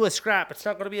fight into a scrap. It's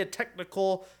not going to be a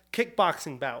technical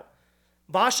kickboxing bout.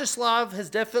 Vashislav has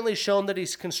definitely shown that he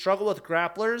can struggle with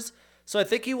grapplers, so I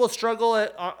think he will struggle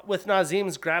with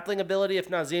Nazim's grappling ability if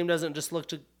Nazim doesn't just look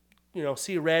to,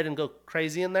 see red and go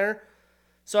crazy in there.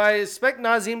 So I expect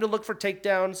Nazim to look for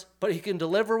takedowns, but he can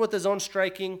deliver with his own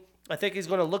striking. I think he's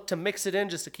going to look to mix it in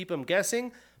just to keep him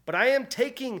guessing. But I am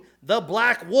taking the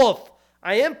Black Wolf.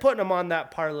 I am putting him on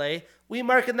that parlay. We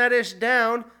marking that ish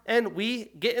down, and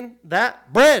we getting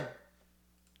that bread.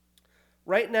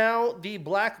 Right now, the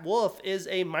Black Wolf is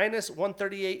a minus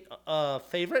 138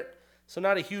 favorite, so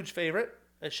not a huge favorite.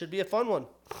 It should be a fun one.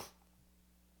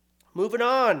 Moving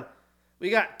on, we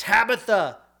got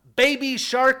Tabitha Baby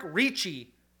Shark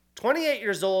Ricci, 28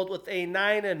 years old with a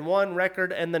 9-1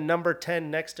 record and the number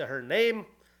 10 next to her name,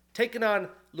 taking on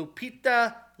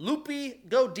Lupita Lupi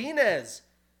Godinez,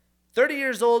 30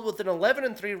 years old with an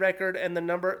 11-3 record and the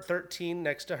number 13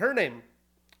 next to her name.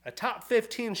 A top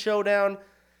 15 showdown.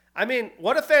 I mean,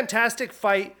 what a fantastic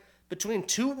fight between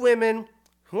two women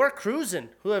who are cruising,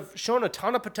 who have shown a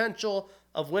ton of potential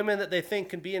of women that they think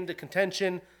can be into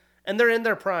contention, and they're in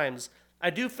their primes. I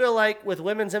do feel like with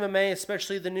women's MMA,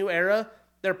 especially the new era,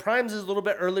 their primes is a little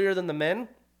bit earlier than the men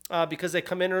because they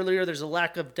come in earlier. There's a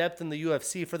lack of depth in the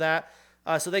UFC for that.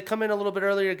 So they come in a little bit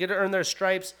earlier, get to earn their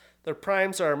stripes. Their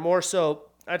primes are more so,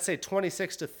 I'd say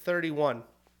 26 to 31.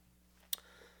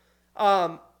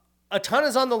 A ton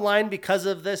is on the line because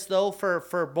of this, though,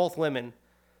 for both women.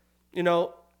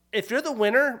 If you're the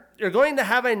winner, you're going to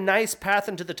have a nice path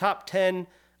into the top 10.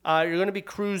 You're going to be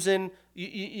cruising.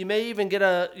 You may even get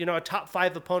a top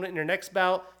 5 opponent in your next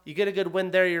bout. You get a good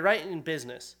win there. You're right in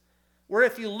business. Where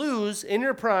if you lose in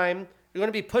your prime, you're going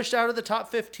to be pushed out of the top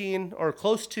 15 or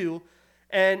close to,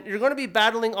 and you're going to be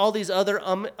battling all these other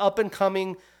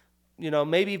up-and-coming,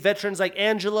 maybe veterans like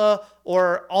Angela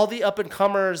or all the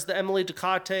up-and-comers, the Emily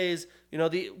Ducates,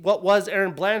 what was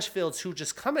Erin Blanchfield's, who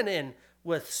just coming in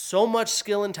with so much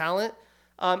skill and talent,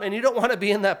 and you don't want to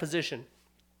be in that position.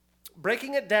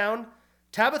 Breaking it down,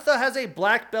 Tabitha has a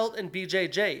black belt in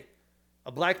BJJ,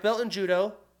 a black belt in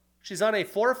judo. She's on a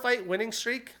 4-fight winning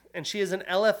streak, and she is an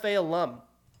LFA alum.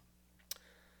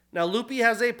 Now, Lupi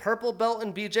has a purple belt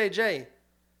in BJJ.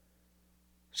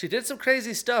 She did some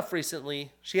crazy stuff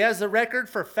recently. She has the record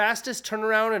for fastest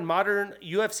turnaround in modern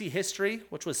UFC history,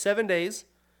 which was 7 days.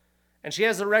 And she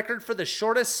has the record for the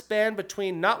shortest span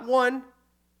between not 1,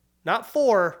 not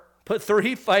 4, but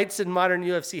 3 fights in modern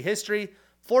UFC history.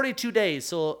 42 days,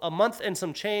 so a month and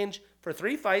some change for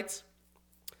 3 fights.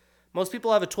 Most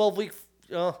people have a 12-week,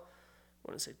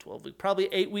 probably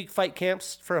 8-week fight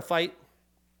camps for a fight.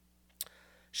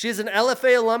 She is an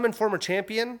LFA alum and former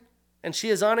champion, and she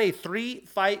is on a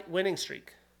 3-fight winning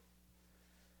streak.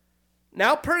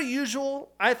 Now, per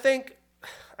usual,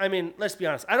 let's be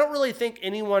honest, I don't really think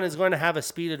anyone is going to have a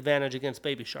speed advantage against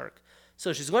Baby Shark.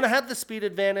 So she's going to have the speed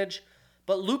advantage,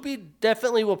 but Lupi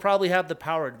definitely will probably have the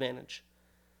power advantage.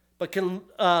 But can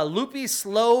Lupi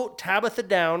slow Tabitha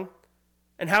down?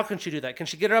 And how can she do that? Can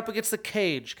she get her up against the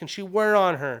cage? Can she wear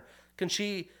on her? Can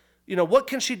she, what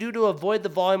can she do to avoid the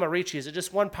volume of Ricci? Is it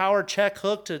just one power check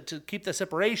hook to keep the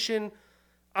separation?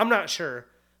 I'm not sure.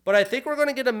 But I think we're going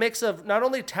to get a mix of not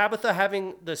only Tabitha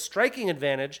having the striking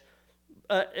advantage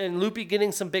and Lupi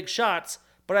getting some big shots,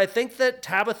 but I think that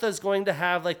Tabitha is going to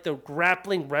have like the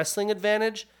grappling wrestling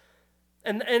advantage.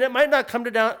 And it might not come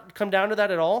down to that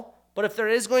at all. But if there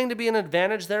is going to be an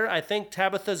advantage there, I think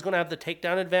Tabitha is going to have the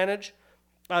takedown advantage.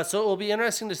 So it will be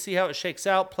interesting to see how it shakes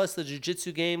out, plus the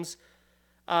jiu-jitsu games.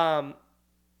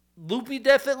 Lupi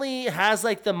definitely has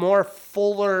like the more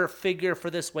fuller figure for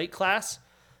this weight class.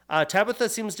 Tabitha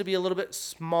seems to be a little bit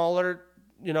smaller,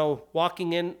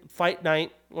 walking in fight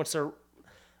night once they're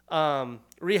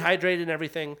rehydrated and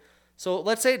everything. So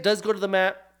let's say it does go to the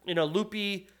mat.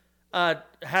 Lupi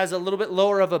has a little bit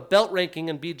lower of a belt ranking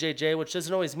in BJJ, which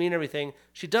doesn't always mean everything.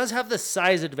 She does have the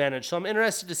size advantage, so I'm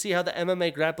interested to see how the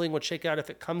MMA grappling would shake out if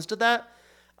it comes to that.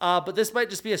 But this might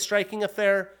just be a striking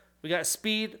affair. We got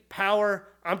speed, power.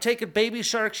 I'm taking Baby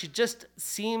Shark. She just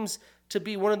seems to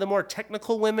be one of the more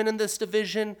technical women in this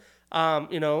division.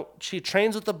 She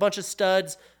trains with a bunch of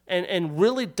studs and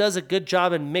really does a good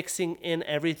job in mixing in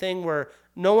everything where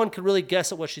no one could really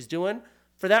guess at what she's doing.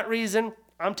 For that reason,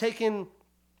 I'm taking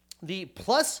the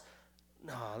plus.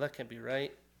 No, that can't be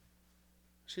right.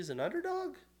 She's an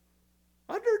underdog?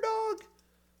 Underdog?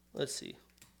 Let's see.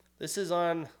 This is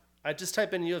on, I just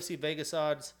type in UFC Vegas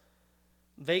odds,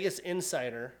 Vegas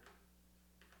Insider.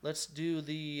 Let's do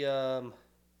the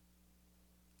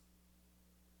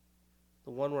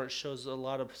one where it shows a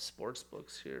lot of sports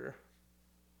books here.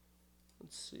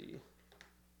 Let's see.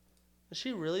 Is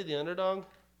she really the underdog?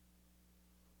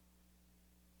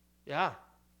 Yeah.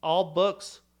 All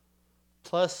books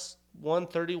plus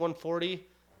 130, 140.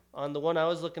 On the one I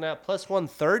was looking at, plus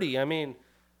 130. I mean,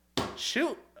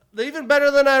 shoot. Even better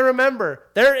than I remember.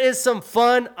 There is some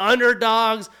fun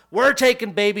underdogs. We're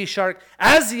taking Baby Shark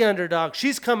as the underdog.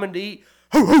 She's coming to eat.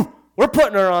 We're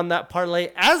putting her on that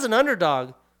parlay as an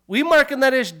underdog. We marking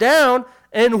that ish down,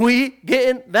 and we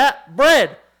getting that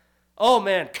bread. Oh,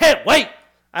 man. Can't wait.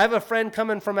 I have a friend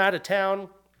coming from out of town.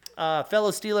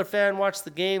 Fellow Steeler fan. Watch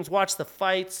the games. Watch the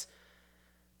fights.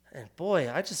 And, boy,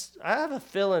 I have a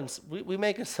feeling we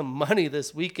making some money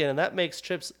this weekend, and that makes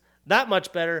trips that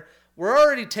much better. We're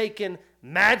already taking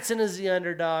Madsen as the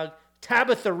underdog,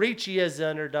 Tabitha Ricci as the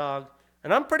underdog,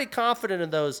 and I'm pretty confident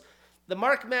in those. The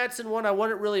Mark Madsen one, I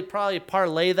wouldn't really probably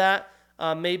parlay that.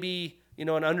 Maybe, an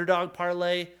underdog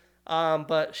parlay.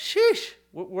 But sheesh,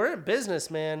 we're in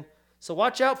business, man. So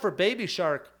watch out for Baby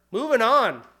Shark. Moving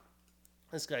on.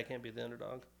 This guy can't be the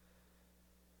underdog.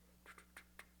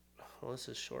 Well, this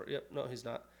is short. Yep, no, he's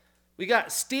not. We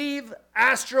got Steve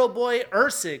Astro Boy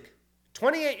Ursig.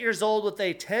 28 years old with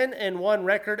a 10-1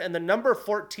 record and the number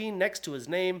 14 next to his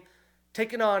name,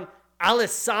 taking on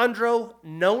Alessandro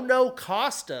Nono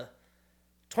Costa.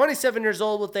 27 years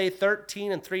old with a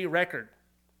 13-3 record.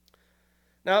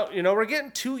 Now, we're getting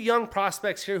two young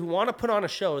prospects here who want to put on a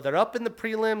show. They're up in the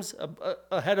prelims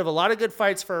ahead of a lot of good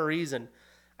fights for a reason.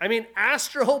 I mean,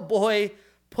 Astro Boy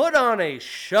put on a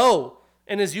show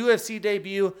in his UFC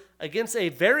debut against a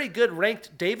very good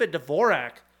ranked David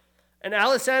Dvorak. And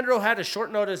Alessandro had a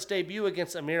short notice debut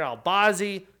against Amir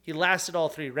Albazi. He lasted all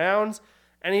 3 rounds.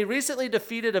 And he recently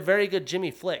defeated a very good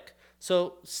Jimmy Flick.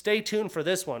 So stay tuned for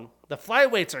this one. The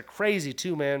flyweights are crazy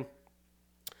too, man.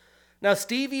 Now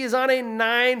Stevie is on a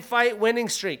 9-fight winning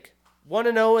streak.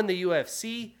 1-0 in the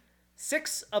UFC.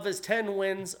 6 of his 10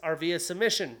 wins are via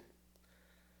submission.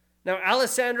 Now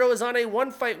Alessandro is on a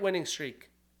 1-fight winning streak.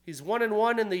 He's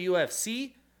 1-1 in the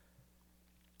UFC.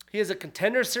 He is a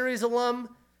Contender Series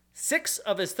alum. 6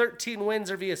 of his 13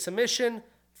 wins are via submission,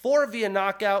 4 via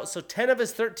knockout, so 10 of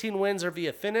his 13 wins are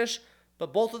via finish,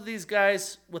 but both of these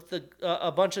guys with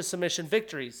a bunch of submission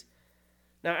victories.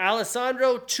 Now,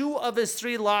 Alessandro, 2 of his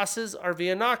 3 losses are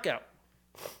via knockout.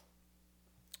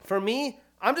 For me,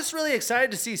 I'm just really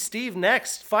excited to see Steve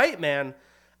next fight, man.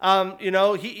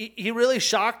 He really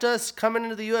shocked us coming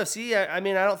into the UFC. I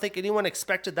mean, I don't think anyone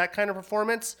expected that kind of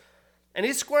performance. And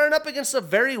he's squaring up against a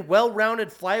very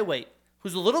well-rounded flyweight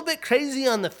who's a little bit crazy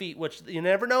on the feet, which you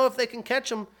never know if they can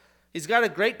catch him. He's got a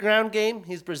great ground game.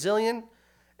 He's Brazilian.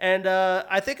 And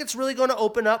I think it's really going to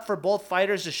open up for both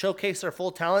fighters to showcase their full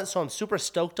talent, so I'm super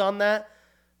stoked on that.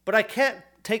 But I can't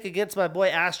take against my boy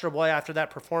Astro Boy after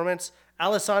that performance.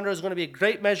 Alessandro is going to be a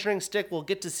great measuring stick. We'll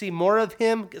get to see more of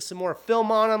him, get some more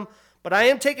film on him. But I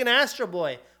am taking Astro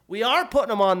Boy. We are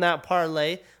putting him on that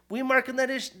parlay. We marking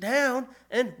that ish down,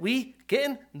 and we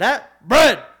getting that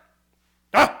bread.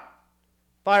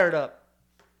 Fired up.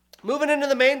 Moving into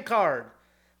the main card,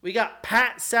 we got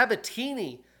Pat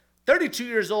Sabatini, 32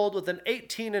 years old with an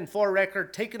 18-4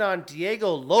 record, taking on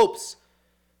Diego Lopes.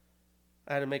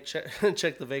 I had to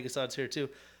check the Vegas odds here too.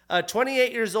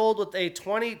 28 years old with a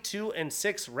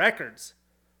 22-6 records.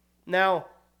 Now,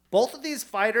 both of these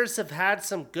fighters have had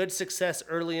some good success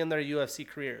early in their UFC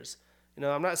careers.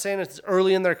 I'm not saying it's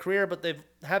early in their career, but they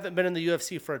haven't been in the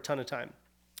UFC for a ton of time.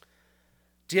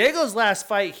 Diego's last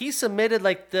fight, he submitted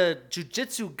like the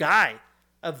jiu-jitsu guy,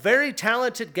 a very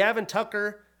talented Gavin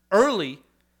Tucker early.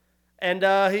 And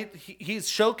he's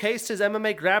showcased his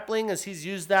MMA grappling as he's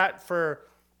used that for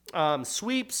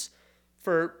sweeps,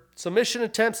 for submission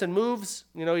attempts and moves.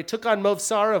 He took on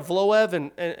Movsar Vloev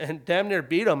and damn near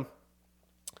beat him.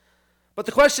 But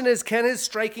the question is, can his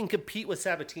striking compete with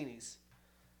Sabatini's?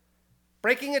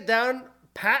 Breaking it down,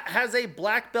 Pat has a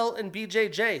black belt in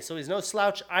BJJ, so he's no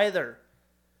slouch either.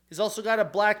 He's also got a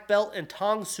black belt in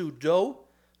Tang Soo Do,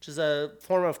 which is a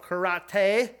form of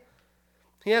karate.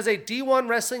 He has a D1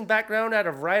 wrestling background out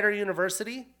of Rider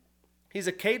University. He's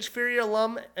a Cage Fury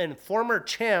alum and former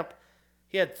champ.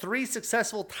 He had 3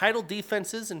 successful title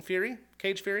defenses in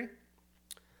Cage Fury.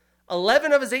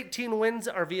 11 of his 18 wins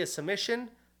are via submission,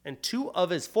 and 2 of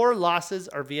his 4 losses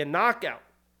are via knockout.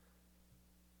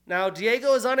 Now,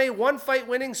 Diego is on a 1-fight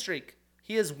winning streak.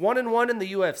 He is 1-1 in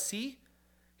the UFC.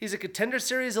 He's a Contender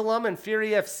Series alum and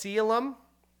Fury FC alum.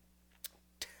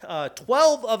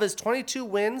 12 of his 22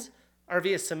 wins are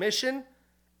via submission,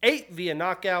 8 via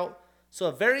knockout. So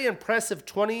a very impressive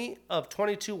 20 of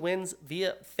 22 wins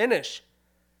via finish.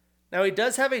 Now he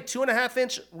does have a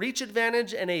 2.5-inch reach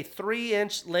advantage and a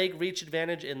 3-inch leg reach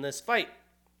advantage in this fight.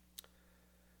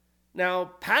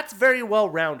 Now, Pat's very well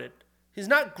rounded. He's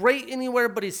not great anywhere,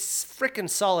 but he's freaking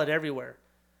solid everywhere.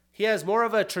 He has more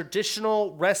of a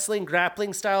traditional wrestling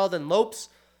grappling style than Lopes.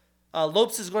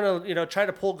 Lopes is going to, try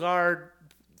to pull guard.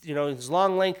 His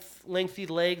long, lengthy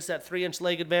legs, that 3-inch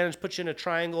leg advantage, puts you in a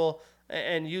triangle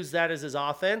and use that as his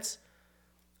offense.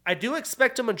 I do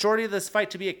expect a majority of this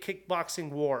fight to be a kickboxing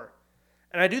war.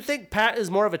 And I do think Pat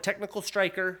is more of a technical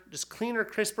striker, just cleaner,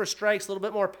 crisper strikes, a little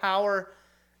bit more power.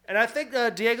 And I think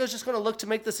Diego's just going to look to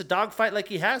make this a dogfight like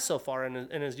he has so far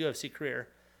in his UFC career.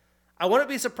 I wouldn't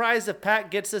be surprised if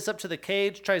Pat gets this up to the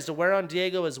cage, tries to wear on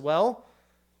Diego as well.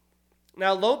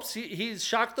 Now, Lopes, he's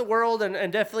shocked the world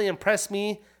and definitely impressed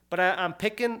me, but I'm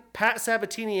picking Pat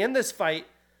Sabatini in this fight.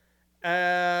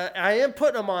 I am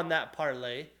putting him on that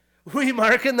parlay. We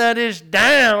marking that ish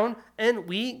down, and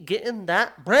we getting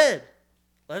that bread.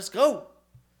 Let's go.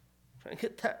 Trying to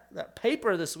get that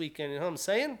paper this weekend, you know what I'm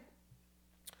saying?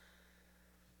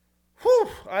 Whew,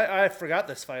 I forgot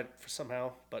this fight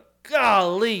somehow, but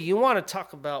golly, you want to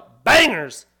talk about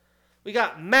bangers. We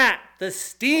got Matt, the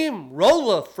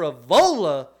Steamroller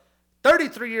Frivola,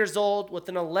 33 years old with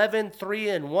an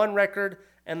 11-3-1 record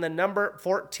and the number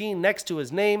 14 next to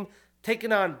his name,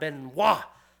 taking on Benoit,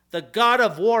 the God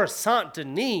of War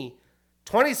Saint-Denis,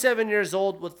 27 years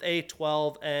old with a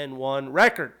 12-1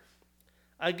 record.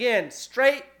 Again,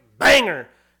 straight banger.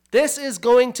 This is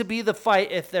going to be the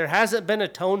fight, if there hasn't been a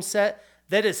tone set,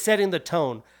 that is setting the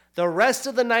tone. The rest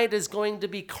of the night is going to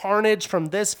be carnage from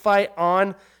this fight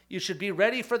on. You should be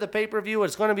ready for the pay-per-view.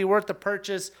 It's going to be worth the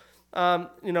purchase.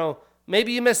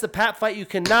 Maybe you missed the Pat fight. You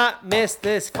cannot miss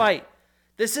this fight.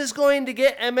 This is going to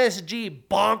get MSG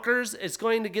bonkers. It's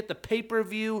going to get the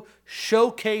pay-per-view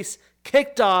showcase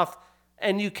kicked off,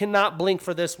 and you cannot blink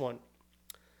for this one.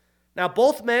 Now,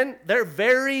 both men, they're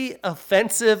very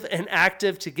offensive and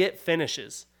active to get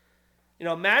finishes.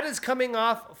 Matt is coming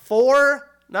off 4,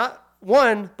 not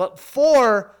 1, but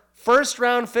 4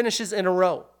 first-round finishes in a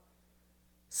row.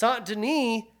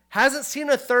 Saint-Denis hasn't seen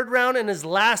a third round in his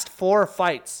last 4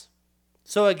 fights.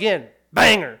 So again,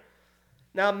 banger.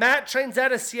 Now, Matt trains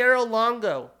out of Sierra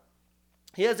Longo.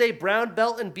 He has a brown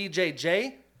belt in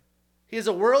BJJ. He is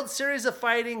a World Series of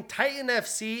Fighting, Titan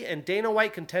FC, and Dana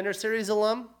White Contender Series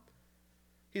alum.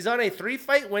 He's on a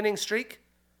 3-fight winning streak.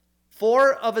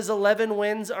 4 of his 11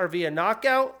 wins are via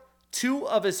knockout. 2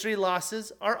 of his 3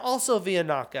 losses are also via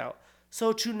knockout.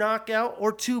 So to knock out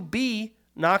or to be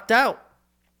knocked out.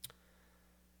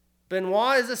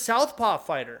 Benoit is a southpaw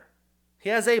fighter. He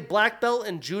has a black belt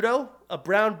in judo, a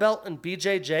brown belt in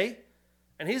BJJ,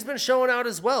 and he's been showing out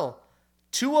as well.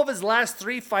 2 of his last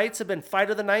 3 fights have been fight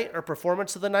of the night or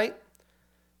performance of the night.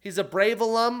 He's a Brave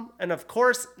alum, and of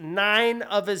course, 9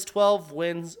 of his 12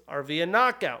 wins are via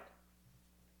knockout.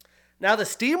 Now the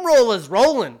steamroller is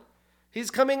rolling.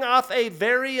 He's coming off a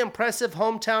very impressive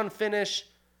hometown finish.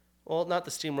 Well, not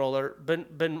the steamroller.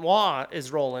 Benoit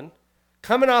is rolling.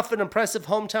 Coming off an impressive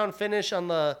hometown finish on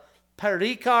the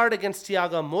Paris card against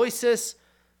Thiago Moises.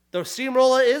 The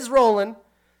steamroller is rolling.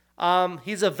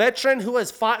 He's a veteran who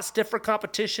has fought stiffer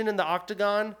competition in the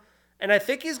octagon. And I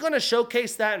think he's going to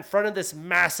showcase that in front of this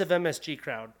massive MSG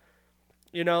crowd.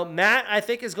 Matt, I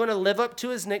think, is going to live up to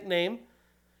his nickname.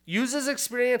 Use his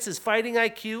experience, his fighting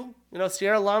IQ.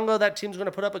 Sierra Longo, that team's going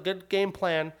to put up a good game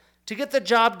plan to get the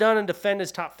job done and defend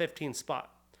his top 15 spot.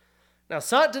 Now,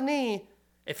 Saint-Denis,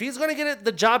 if he's going to get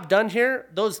the job done here,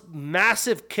 those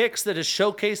massive kicks that is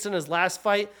showcased in his last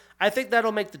fight, I think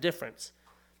that'll make the difference.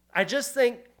 I just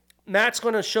think Matt's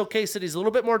going to showcase that he's a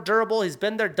little bit more durable. He's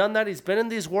been there, done that. He's been in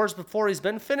these wars before. He's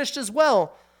been finished as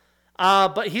well.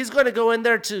 But he's going to go in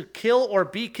there to kill or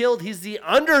be killed. He's the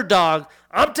underdog.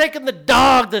 I'm taking the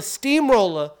dog, the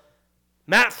steamroller,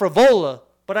 Matt Frivola.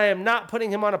 But I am not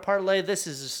putting him on a parlay. This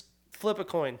is just flip a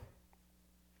coin.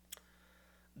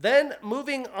 Then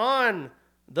moving on,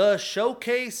 the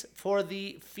showcase for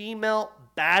the female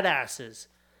badasses.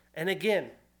 And again,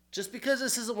 just because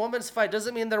this is a woman's fight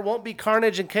doesn't mean there won't be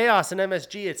carnage and chaos in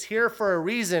MSG. It's here for a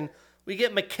reason. We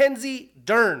get Mackenzie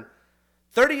Dern,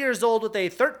 30 years old with a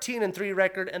 13-3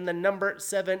 record and the number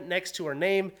 7 next to her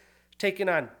name, taking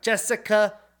on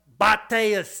Jessica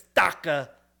Batistaca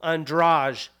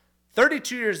Andrade,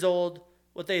 32 years old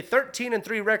with a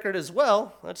 13-3 record as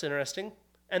well. That's interesting.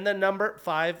 And the number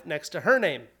 5 next to her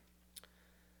name.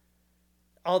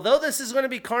 Although this is going to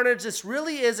be carnage, this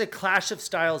really is a clash of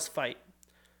styles fight.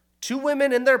 Two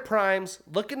women in their primes,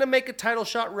 looking to make a title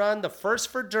shot run. The first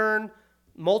for Dern,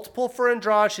 multiple for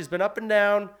Andrade. She's been up and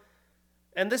down.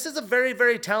 And this is a very,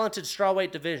 very talented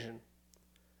strawweight division.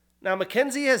 Now,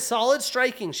 Mackenzie has solid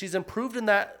striking. She's improved in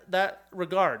that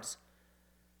regards.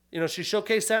 You know, she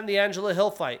showcased that in the Angela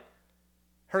Hill fight.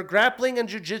 Her grappling and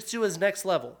jiu-jitsu is next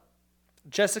level.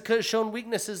 Jessica has shown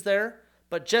weaknesses there,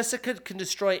 but Jessica can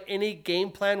destroy any game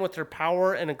plan with her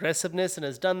power and aggressiveness and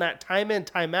has done that time in,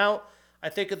 time out. I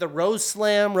think of the Rose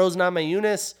Slam, Rose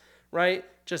Namajunas, right?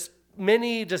 Just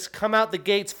come out the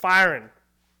gates firing.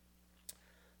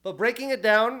 But breaking it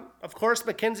down, of course,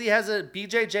 Mackenzie has a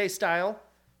BJJ style.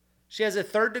 She has a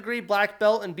third-degree black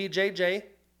belt in BJJ.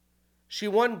 She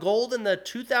won gold in the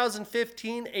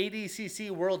 2015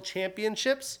 ADCC World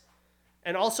Championships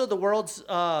and also the world's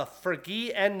for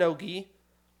gi and no gi.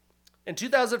 In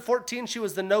 2014, she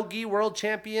was the no gi world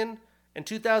champion. In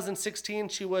 2016,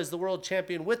 she was the world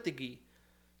champion with the gi.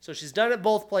 So she's done it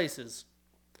both places.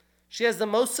 She has the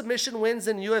most submission wins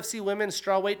in UFC women's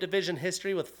strawweight division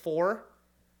history with 4.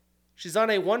 She's on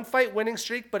a 1-fight winning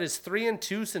streak, but is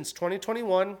 3-2 since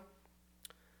 2021.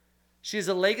 She is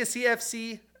a Legacy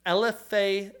FC,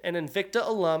 LFA, and Invicta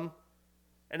alum.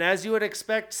 And as you would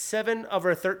expect, 7 of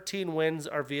her 13 wins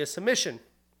are via submission.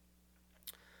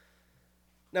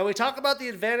 Now we talk about the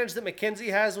advantage that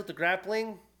Mackenzie has with the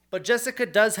grappling, but Jessica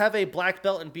does have a black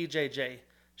belt in BJJ.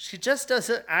 She just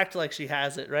doesn't act like she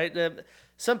has it, right?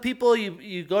 Some people,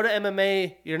 you go to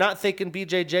MMA, you're not thinking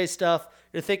BJJ stuff,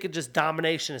 you're thinking just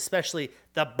domination, especially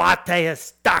the Bate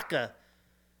Estaca.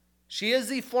 She is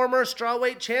the former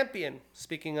strawweight champion,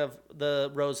 speaking of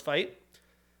the Rose fight.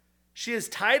 She is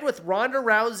tied with Ronda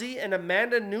Rousey and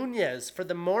Amanda Nunes for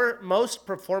the most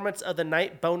performance of the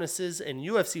night bonuses in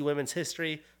UFC women's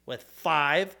history with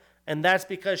 5, and that's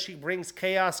because she brings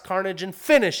chaos, carnage, and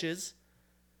finishes.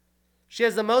 She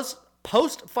has the most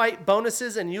post-fight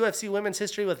bonuses in UFC women's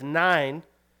history with 9.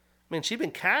 I mean, she's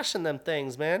been cashing them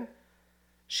things, man.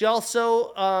 She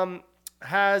also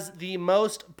has the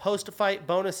most post-fight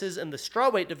bonuses in the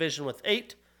strawweight division with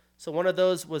 8. So one of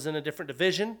those was in a different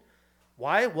division.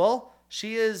 Why? Well,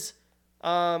 she is,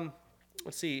 let's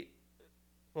see.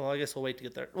 Well, I guess we'll wait to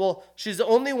get there. Well, she's the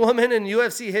only woman in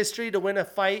UFC history to win a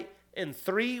fight in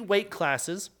 3 weight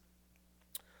classes.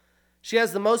 She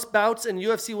has the most bouts in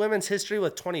UFC women's history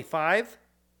with 25.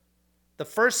 The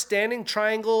first standing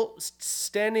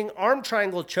arm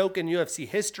triangle choke in UFC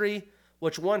history,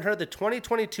 which won her the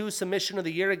 2022 Submission of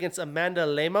the Year against Amanda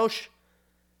Lemos.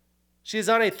 She is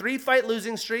on a 3-fight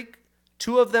losing streak.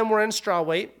 2 of them were in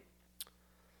strawweight.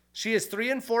 She is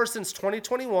 3-4 since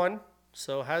 2021,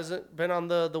 so hasn't been on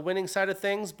the winning side of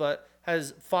things, but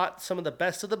has fought some of the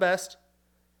best.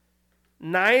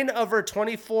 9 of her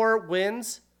 24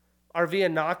 wins are via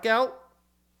knockout,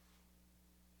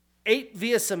 8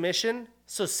 via submission,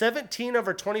 so 17 of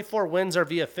her 24 wins are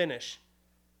via finish.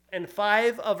 And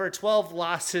 5 of her 12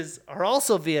 losses are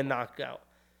also via knockout.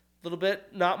 A little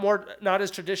bit not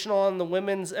as traditional on the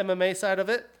women's MMA side of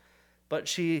it, but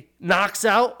she knocks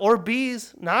out or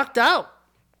bees knocked out.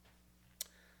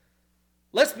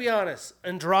 Let's be honest,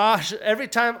 Andrade, every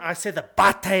time I say the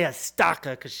Bate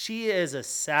Estaca, because she is a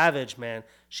savage, man.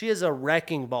 She is a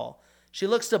wrecking ball. She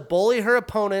looks to bully her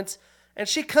opponents, and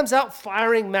she comes out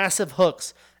firing massive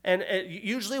hooks. And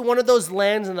usually one of those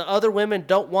lands and the other women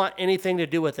don't want anything to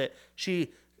do with it.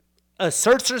 She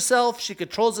asserts herself, she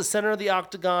controls the center of the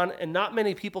octagon, and not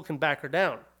many people can back her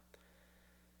down.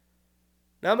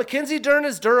 Now, Mackenzie Dern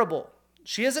is durable.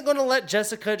 She isn't going to let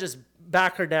Jessica just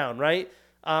back her down, right?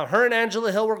 Her and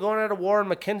Angela Hill were going at a war, and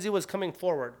Mackenzie was coming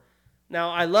forward. Now,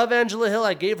 I love Angela Hill.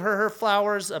 I gave her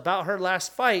flowers about her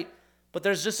last fight, but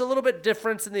there's just a little bit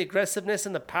difference in the aggressiveness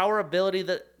and the power ability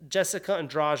that Jessica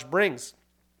Andrade brings.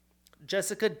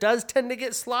 Jessica does tend to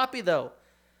get sloppy, though.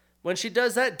 When she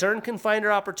does that, Dern can find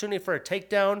her opportunity for a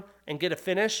takedown and get a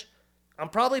finish. I'm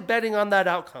probably betting on that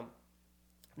outcome.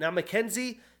 Now,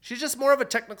 Mackenzie, she's just more of a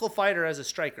technical fighter as a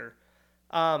striker,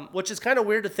 which is kind of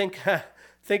weird to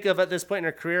think of at this point in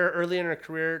her career. Early in her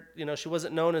career, she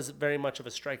wasn't known as very much of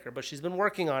a striker, but she's been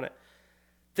working on it.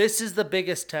 This is the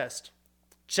biggest test.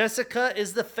 Jessica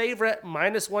is the favorite,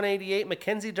 -188.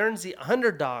 Mackenzie Dern's the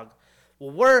underdog.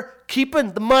 Well, we're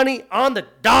keeping the money on the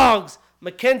dogs.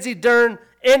 Mackenzie Dern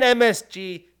in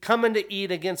MSG coming to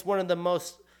eat against one of the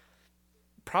most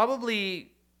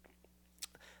probably,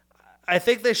 I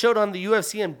think they showed on the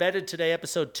UFC Embedded today,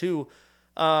 episode 2,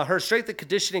 her strength and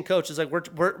conditioning coach is like,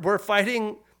 we're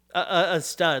fighting a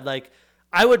stud. Like,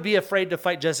 I would be afraid to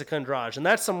fight Jessica Andrade, and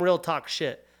that's some real talk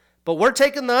shit. But we're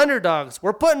taking the underdogs.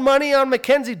 We're putting money on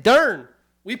Mackenzie Dern.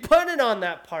 We put it on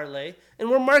that parlay, and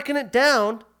we're marking it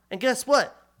down. And guess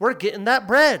what? We're getting that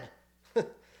bread.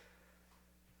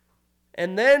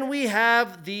 And then we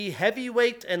have the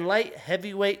heavyweight and light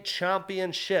heavyweight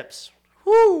championships.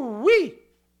 Woo-wee!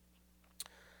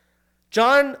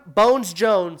 John Bones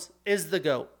Jones is the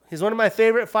GOAT. He's one of my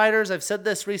favorite fighters. I've said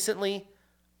this recently.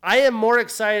 I am more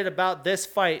excited about this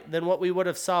fight than what we would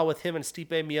have saw with him and Stipe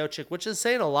Miocic, which is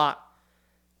saying a lot.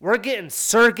 We're getting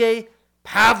Sergey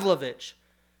Pavlovich,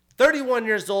 31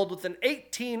 years old with an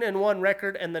 18-1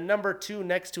 record and the number 2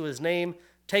 next to his name,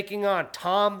 taking on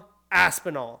Tom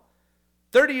Aspinall,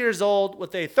 30 years old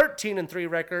with a 13-3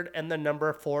 record and the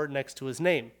number 4 next to his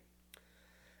name.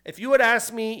 If you would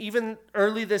ask me even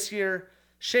early this year,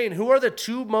 Shane, who are the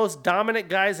 2 most dominant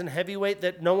guys in heavyweight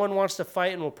that no one wants to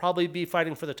fight and will probably be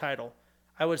fighting for the title?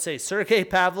 I would say Sergey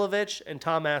Pavlovich and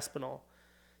Tom Aspinall.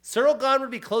 Cyril Gane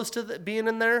would be close to being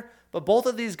in there, but both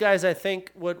of these guys I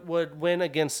think would win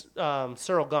against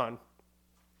Cyril Gane.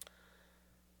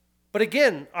 But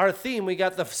again, our theme, we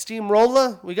got the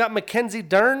Steamroller, we got Mackenzie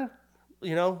Dern,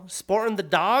 sporting the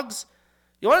dogs.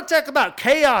 You want to talk about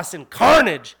chaos and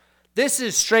carnage? This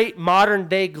is straight modern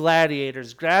day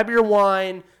gladiators. Grab your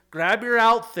wine, grab your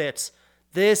outfits.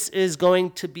 This is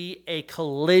going to be a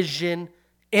collision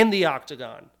in the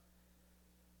octagon.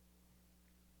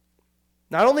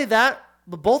 Not only that,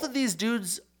 but both of these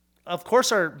dudes, of course,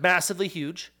 are massively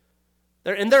huge.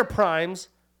 They're in their primes,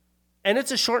 and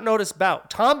it's a short notice bout.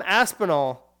 Tom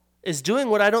Aspinall is doing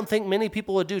what I don't think many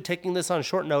people would do, taking this on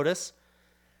short notice.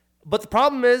 But the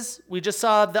problem is, we just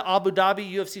saw the Abu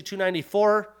Dhabi UFC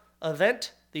 294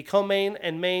 event, the co-main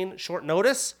and main short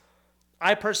notice.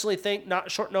 I personally think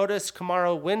not short notice.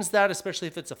 Kamaru wins that, especially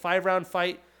if it's a 5-round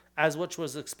fight, as which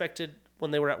was expected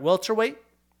when they were at welterweight.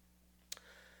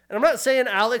 And I'm not saying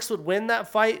Alex would win that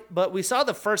fight, but we saw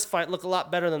the first fight look a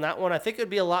lot better than that one. I think it would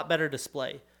be a lot better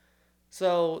display.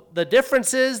 So the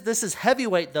difference is this is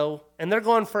heavyweight, though, and they're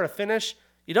going for a finish.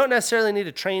 You don't necessarily need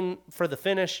to train for the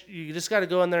finish. You just got to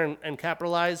go in there and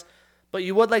capitalize. But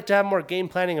you would like to have more game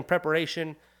planning and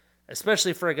preparation,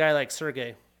 especially for a guy like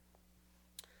Sergey.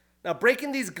 Now,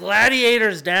 breaking these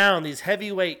gladiators down, these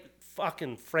heavyweight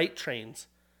fucking freight trains.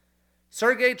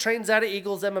 Sergey trains out of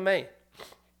Eagles MMA.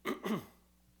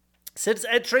 Since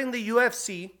entering the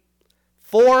UFC,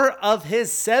 4 of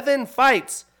his 7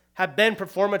 fights have been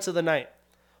performance of the night.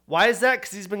 Why is that?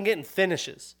 Because he's been getting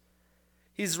finishes.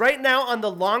 He's right now on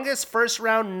the longest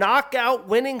first-round knockout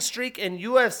winning streak in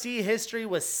UFC history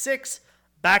with 6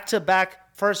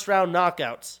 back-to-back first-round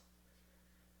knockouts.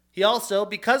 He also,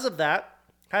 because of that,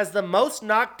 has the most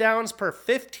knockdowns per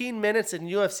 15 minutes in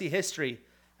UFC history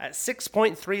at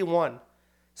 6.31.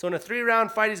 So in a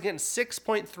 3-round fight, he's getting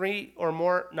 6.3 or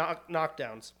more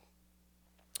knockdowns.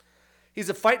 He's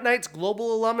a Fight Nights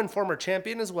Global alum and former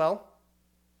champion as well.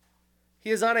 He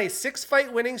is on a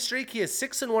 6-fight winning streak. He is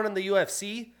 6-1 in the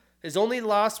UFC. His only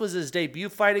loss was his debut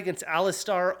fight against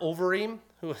Alistair Overeem,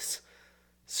 who was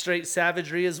straight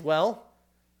savagery as well.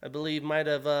 I believe might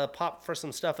have popped for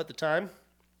some stuff at the time.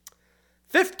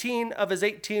 15 of his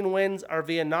 18 wins are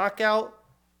via knockout.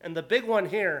 And the big one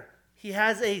here, he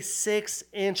has a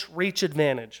 6-inch reach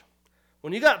advantage.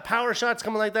 When you got power shots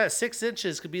coming like that, 6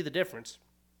 inches could be the difference.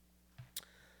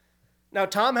 Now,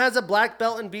 Tom has a black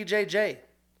belt in BJJ.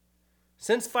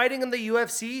 Since fighting in the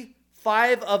UFC,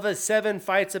 5 of his 7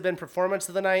 fights have been performance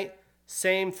of the night.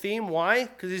 Same theme. Why?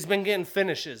 Because he's been getting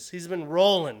finishes. He's been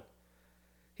rolling.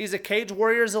 He's a Cage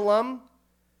Warriors alum.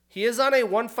 He is on a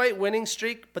 1-fight winning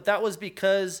streak, but that was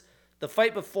because the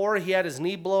fight before he had his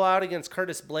knee blowout against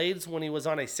Curtis Blades when he was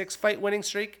on a 6-fight winning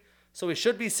streak. So he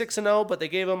should be 6-0, but they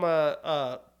gave him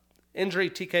a injury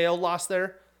TKO loss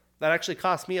there. That actually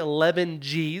cost me 11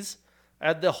 G's. I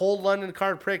had the whole London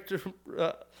card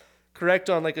correct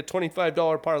on like a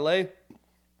 $25 parlay.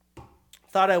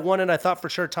 Thought I won it. I thought for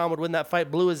sure Tom would win that fight.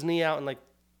 Blew his knee out in like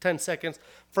 10 seconds.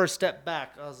 First step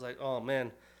back. I was like, oh,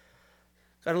 man.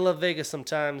 Gotta love Vegas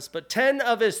sometimes. But 10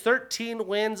 of his 13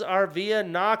 wins are via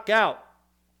knockout.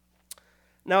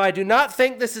 Now, I do not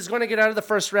think this is going to get out of the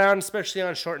first round, especially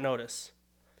on short notice.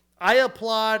 I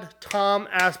applaud Tom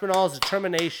Aspinall's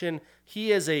determination.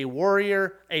 He is a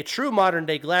warrior, a true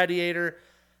modern-day gladiator.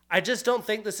 I just don't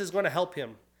think this is going to help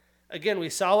him. Again, we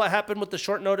saw what happened with the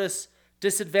short notice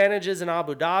disadvantages in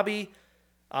Abu Dhabi.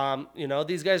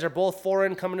 These guys are both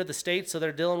foreign coming to the States, so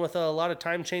they're dealing with a lot of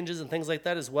time changes and things like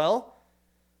that as well.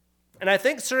 And I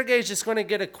think Sergey's just going to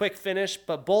get a quick finish,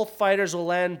 but both fighters will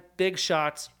land big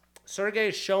shots. Sergey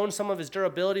has shown some of his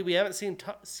durability. We haven't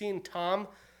seen Tom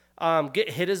get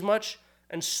hit as much.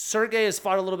 And Sergey has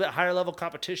fought a little bit higher level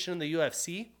competition in the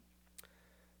UFC.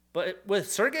 But with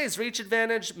Sergey's reach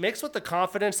advantage, mixed with the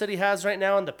confidence that he has right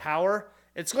now and the power,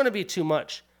 it's going to be too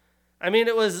much. I mean,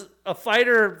 it was a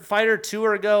fighter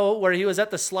tour ago where he was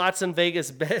at the slots in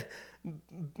Vegas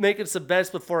making some bets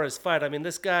before his fight. I mean,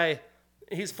 this guy,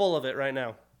 he's full of it right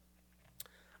now.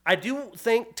 I do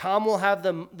think Tom will have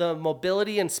the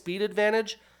mobility and speed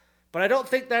advantage, but I don't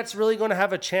think that's really going to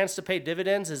have a chance to pay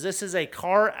dividends, as this is a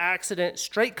car accident,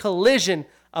 straight collision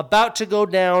about to go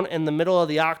down in the middle of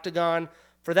the octagon.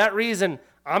 For that reason,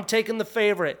 I'm taking the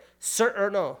favorite.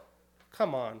 No,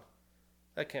 come on.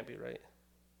 That can't be right.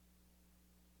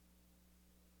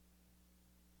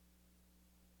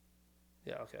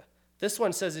 Yeah, okay. This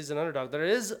one says he's an underdog.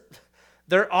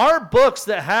 There are books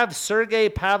that have Sergey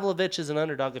Pavlovich as an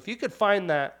underdog. If you could find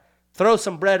that, throw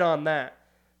some bread on that.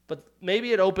 But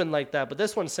maybe it opened like that. But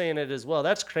this one's saying it as well.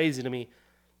 That's crazy to me.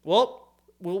 Well,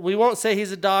 we won't say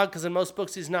he's a dog because in most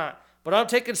books he's not. But I'm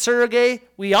taking Sergey.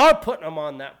 We are putting him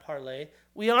on that parlay.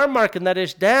 We are marking that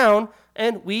ish down,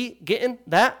 and we getting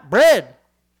that bread.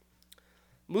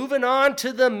 Moving on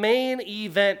to the main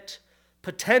event.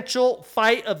 Potential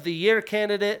fight of the year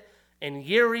candidate and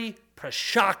Yuri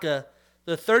Prochazka,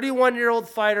 the 31-year-old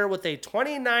fighter with a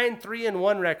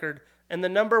 29-3-1 record and the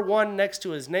number 1 next to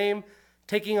his name,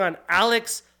 taking on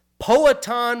Alex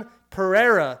Poatan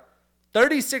Pereira,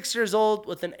 36 years old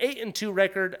with an 8-2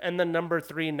 record and the number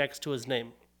 3 next to his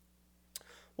name.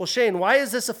 Well, Shane, why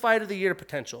is this a fight of the year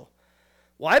potential?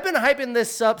 Well, I've been hyping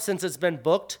this up since it's been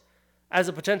booked as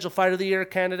a potential fight of the year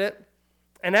candidate.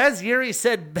 And as Yuri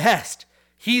said best,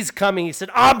 he's coming. He said,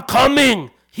 I'm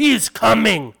coming. He's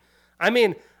coming. I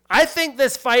mean, I think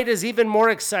this fight is even more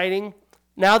exciting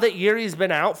now that Yuri's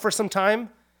been out for some time.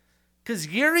 Because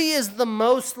Yuri is the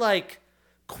most,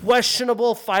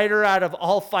 questionable fighter out of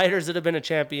all fighters that have been a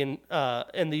champion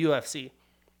in the UFC.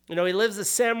 You know, he lives the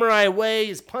samurai way.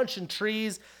 He's punching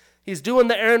trees. He's doing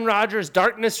the Aaron Rodgers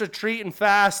darkness retreat and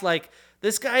fast.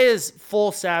 This guy is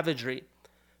full savagery.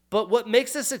 But what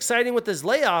makes this exciting with his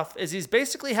layoff is he's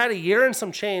basically had a year and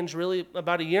some change, really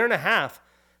about a year and a half,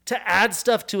 to add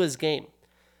stuff to his game.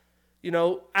 You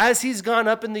know, as he's gone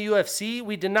up in the UFC,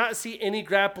 we did not see any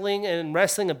grappling and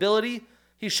wrestling ability.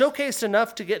 He showcased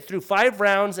enough to get through 5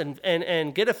 rounds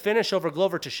and get a finish over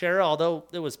Glover Teixeira, although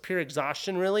it was pure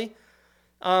exhaustion, really.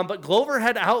 But Glover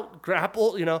had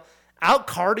out-grappled,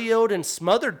 out-cardioed and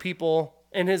smothered people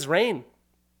in his reign.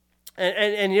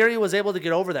 And Yuri was able to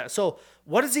get over that. So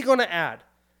what is he going to add?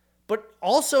 But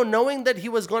also knowing that he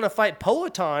was going to fight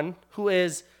Poatan, who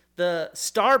is the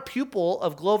star pupil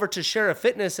of Glover Teixeira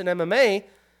Fitness and MMA,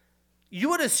 you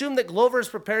would assume that Glover is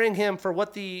preparing him for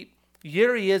what the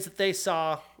Yuri is that they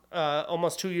saw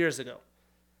almost 2 years ago.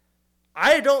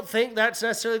 I don't think that's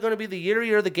necessarily going to be the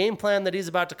Yuri or the game plan that he's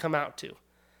about to come out to.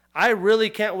 I really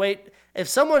can't wait. If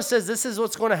someone says this is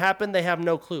what's going to happen, they have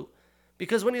no clue.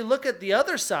 Because when you look at the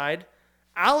other side,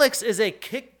 Alex is a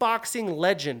kickboxing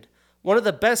legend, one of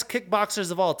the best kickboxers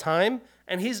of all time,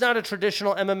 and he's not a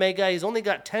traditional MMA guy. He's only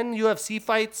got 10 UFC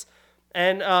fights,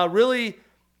 and really,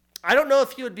 I don't know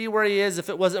if he would be where he is if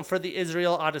it wasn't for the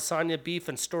Israel Adesanya beef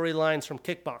and storylines from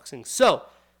kickboxing. So,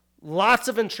 lots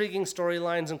of intriguing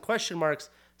storylines and question marks,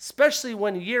 especially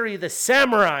when Yuri, the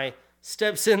samurai,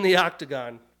 steps in the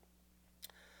octagon.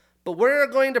 But we're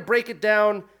going to break it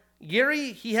down.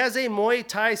 Yuri, he has a Muay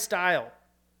Thai style.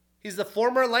 He's the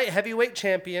former light heavyweight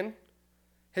champion.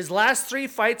 His last 3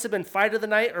 fights have been fight of the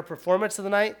night or performance of the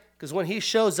night, because when he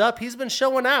shows up, he's been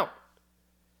showing out.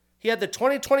 He had the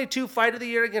 2022 fight of the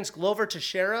year against Glover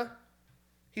Teixeira.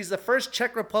 He's the first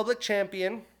Czech Republic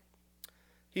champion.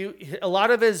 A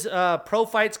lot of his pro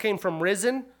fights came from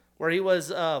Risen, where he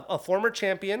was a former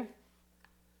champion.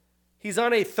 He's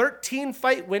on a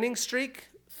 13-fight winning streak,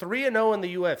 3-0 in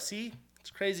the UFC. It's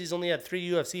crazy he's only had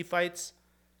 3 UFC fights.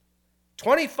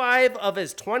 25 of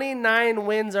his 29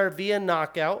 wins are via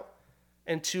knockout,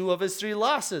 and 2 of his 3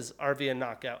 losses are via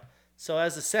knockout. So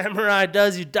as the samurai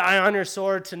does, you die on your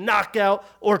sword to knock out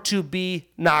or to be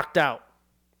knocked out.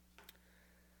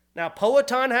 Now,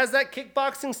 Poatan has that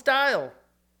kickboxing style.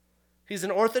 He's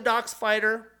an orthodox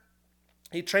fighter.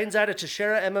 He trains out of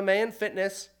Teixeira MMA and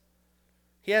Fitness.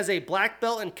 He has a black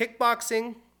belt in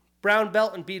kickboxing, brown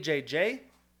belt in BJJ.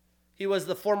 He was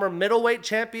the former middleweight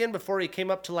champion before he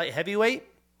came up to light heavyweight.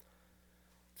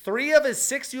 3 of his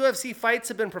 6 UFC fights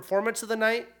have been performance of the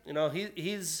night. You know,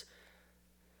 he's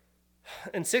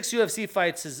in 6 UFC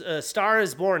fights, his star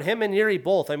is born. Him and Yuri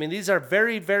both. I mean, these are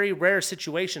very, very rare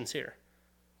situations here.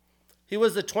 He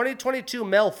was the 2022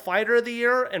 Male Fighter of the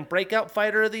Year and Breakout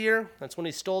Fighter of the Year. That's when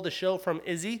he stole the show from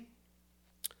Izzy.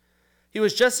 He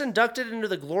was just inducted into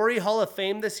the Glory Hall of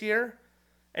Fame this year.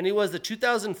 And he was the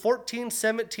 2014,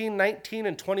 17, 19,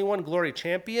 and 21 Glory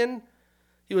champion.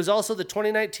 He was also the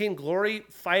 2019 Glory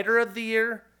Fighter of the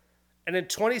Year. And in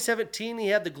 2017, he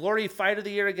had the Glory Fight of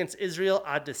the Year against Israel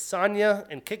Adesanya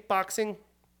in kickboxing.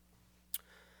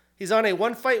 He's on a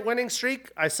 1-fight winning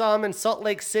streak. I saw him in Salt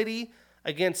Lake City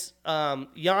against Jan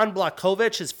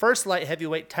Blachowicz, his first light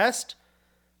heavyweight test.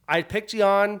 I picked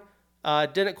Jan.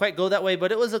 Didn't quite go that way,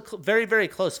 but it was a very, very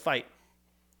close fight.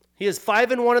 He is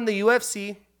 5-1 in the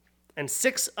UFC, and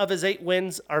 6 of his 8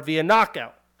 wins are via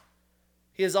knockout.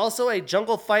 He is also a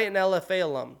Jungle Fight and LFA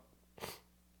alum.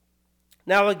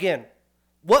 Now again,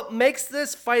 what makes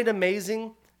this fight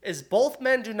amazing is both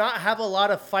men do not have a lot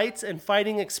of fights and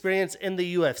fighting experience in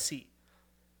the UFC.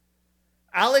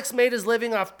 Alex made his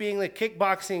living off being the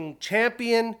kickboxing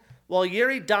champion, while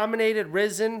Yuri dominated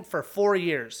Rizin for 4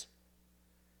 years.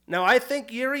 Now, I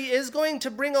think Yuri is going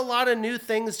to bring a lot of new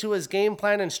things to his game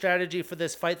plan and strategy for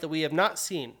this fight that we have not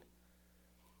seen.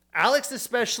 Alex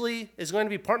especially is going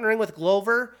to be partnering with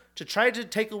Glover to try to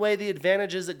take away the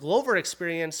advantages that Glover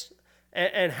experienced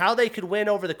and how they could win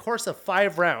over the course of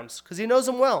 5 rounds, because he knows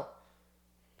him well.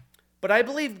 But I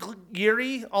believe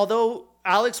Yuri, although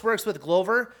Alex works with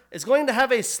Glover, is going to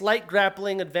have a slight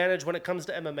grappling advantage when it comes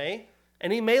to MMA,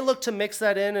 and he may look to mix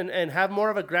that in and have more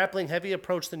of a grappling heavy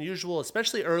approach than usual,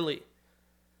 especially early.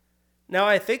 Now,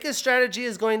 I think his strategy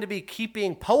is going to be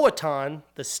keeping Powhatan,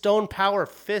 the stone power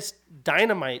fist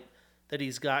dynamite that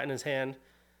he's got in his hand.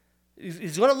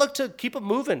 He's going to look to keep him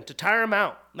moving, to tire him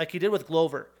out, like he did with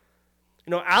Glover. You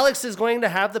know, Alex is going to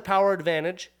have the power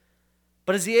advantage,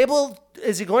 but is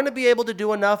he going to be able to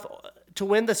do enough to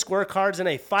win the scorecards in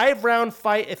a 5-round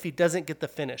fight if he doesn't get the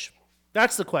finish?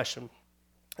 That's the question.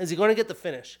 Is he going to get the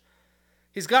finish?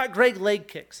 He's got great leg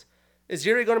kicks. Is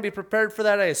Yuri going to be prepared for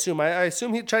that? I assume. I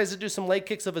assume he tries to do some leg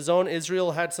kicks of his own.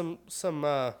 Israel had some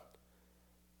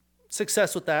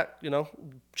success with that, you know,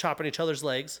 chopping each other's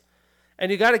legs.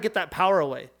 And you got to get that power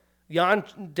away. Jan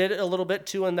did it a little bit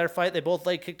too in their fight. They both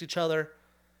leg kicked each other.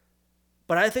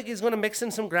 But I think he's going to mix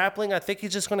in some grappling. I think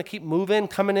he's just going to keep moving,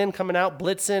 coming in, coming out,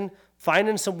 blitzing,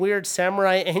 finding some weird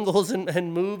samurai angles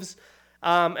and moves.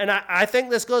 And I think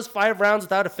this goes 5 rounds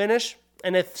without a finish.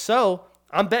 And if so,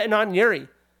 I'm betting on Yuri.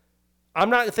 I'm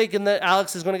not thinking that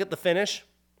Alex is going to get the finish.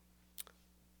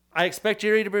 I expect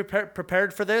Yuri to be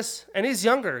prepared for this. And he's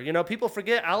younger. You know, people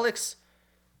forget Alex.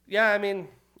 Yeah, I mean,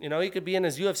 you know, he could be in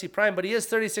his UFC prime, but he is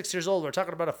 36 years old. We're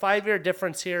talking about a 5-year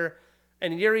difference here.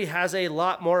 And Yuri has a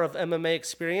lot more of MMA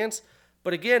experience.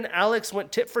 But again, Alex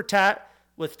went tit for tat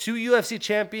with 2 UFC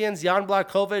champions, Jan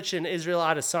Blachowicz and Israel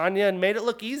Adesanya, and made it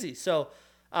look easy. So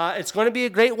it's going to be a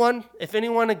great one. If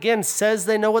anyone, again, says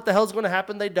they know what the hell's going to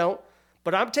happen, they don't.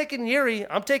 But I'm taking Yuri.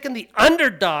 I'm taking the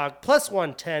underdog, plus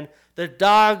 110. The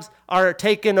dogs are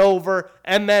taking over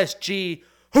MSG.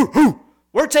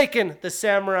 We're taking the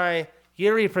samurai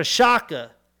Yuri Prochazka.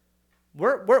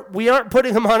 We aren't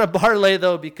putting him on a parlay,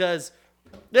 though, because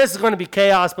this is going to be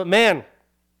chaos. But, man,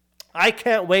 I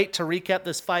can't wait to recap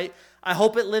this fight. I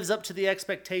hope it lives up to the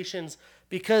expectations,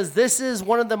 because this is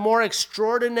one of the more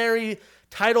extraordinary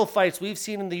title fights we've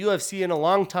seen in the UFC in a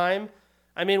long time.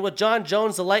 I mean, with John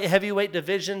Jones, the light heavyweight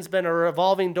division's been a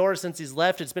revolving door since he's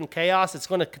left. It's been chaos. It's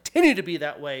going to continue to be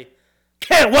that way.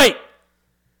 Can't wait!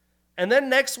 And then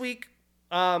next week,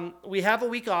 we have a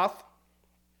week off.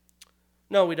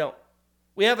 No, we don't.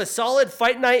 We have a solid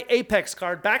Fight Night Apex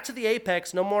card. Back to the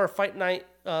Apex. No more Fight Night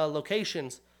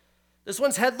locations. This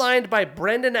one's headlined by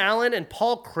Brendan Allen and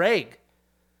Paul Craig.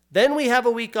 Then we have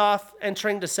a week off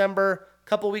entering December. A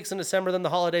couple weeks in December, then the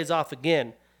holidays off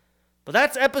again. But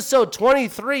that's episode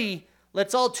 23.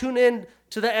 Let's all tune in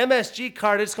to the MSG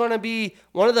card. It's going to be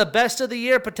one of the best of the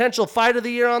year, potential fight of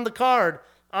the year on the card.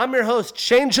 I'm your host,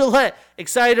 Shane Gillette.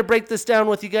 Excited to break this down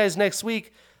with you guys next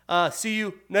week. See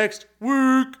you next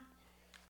week.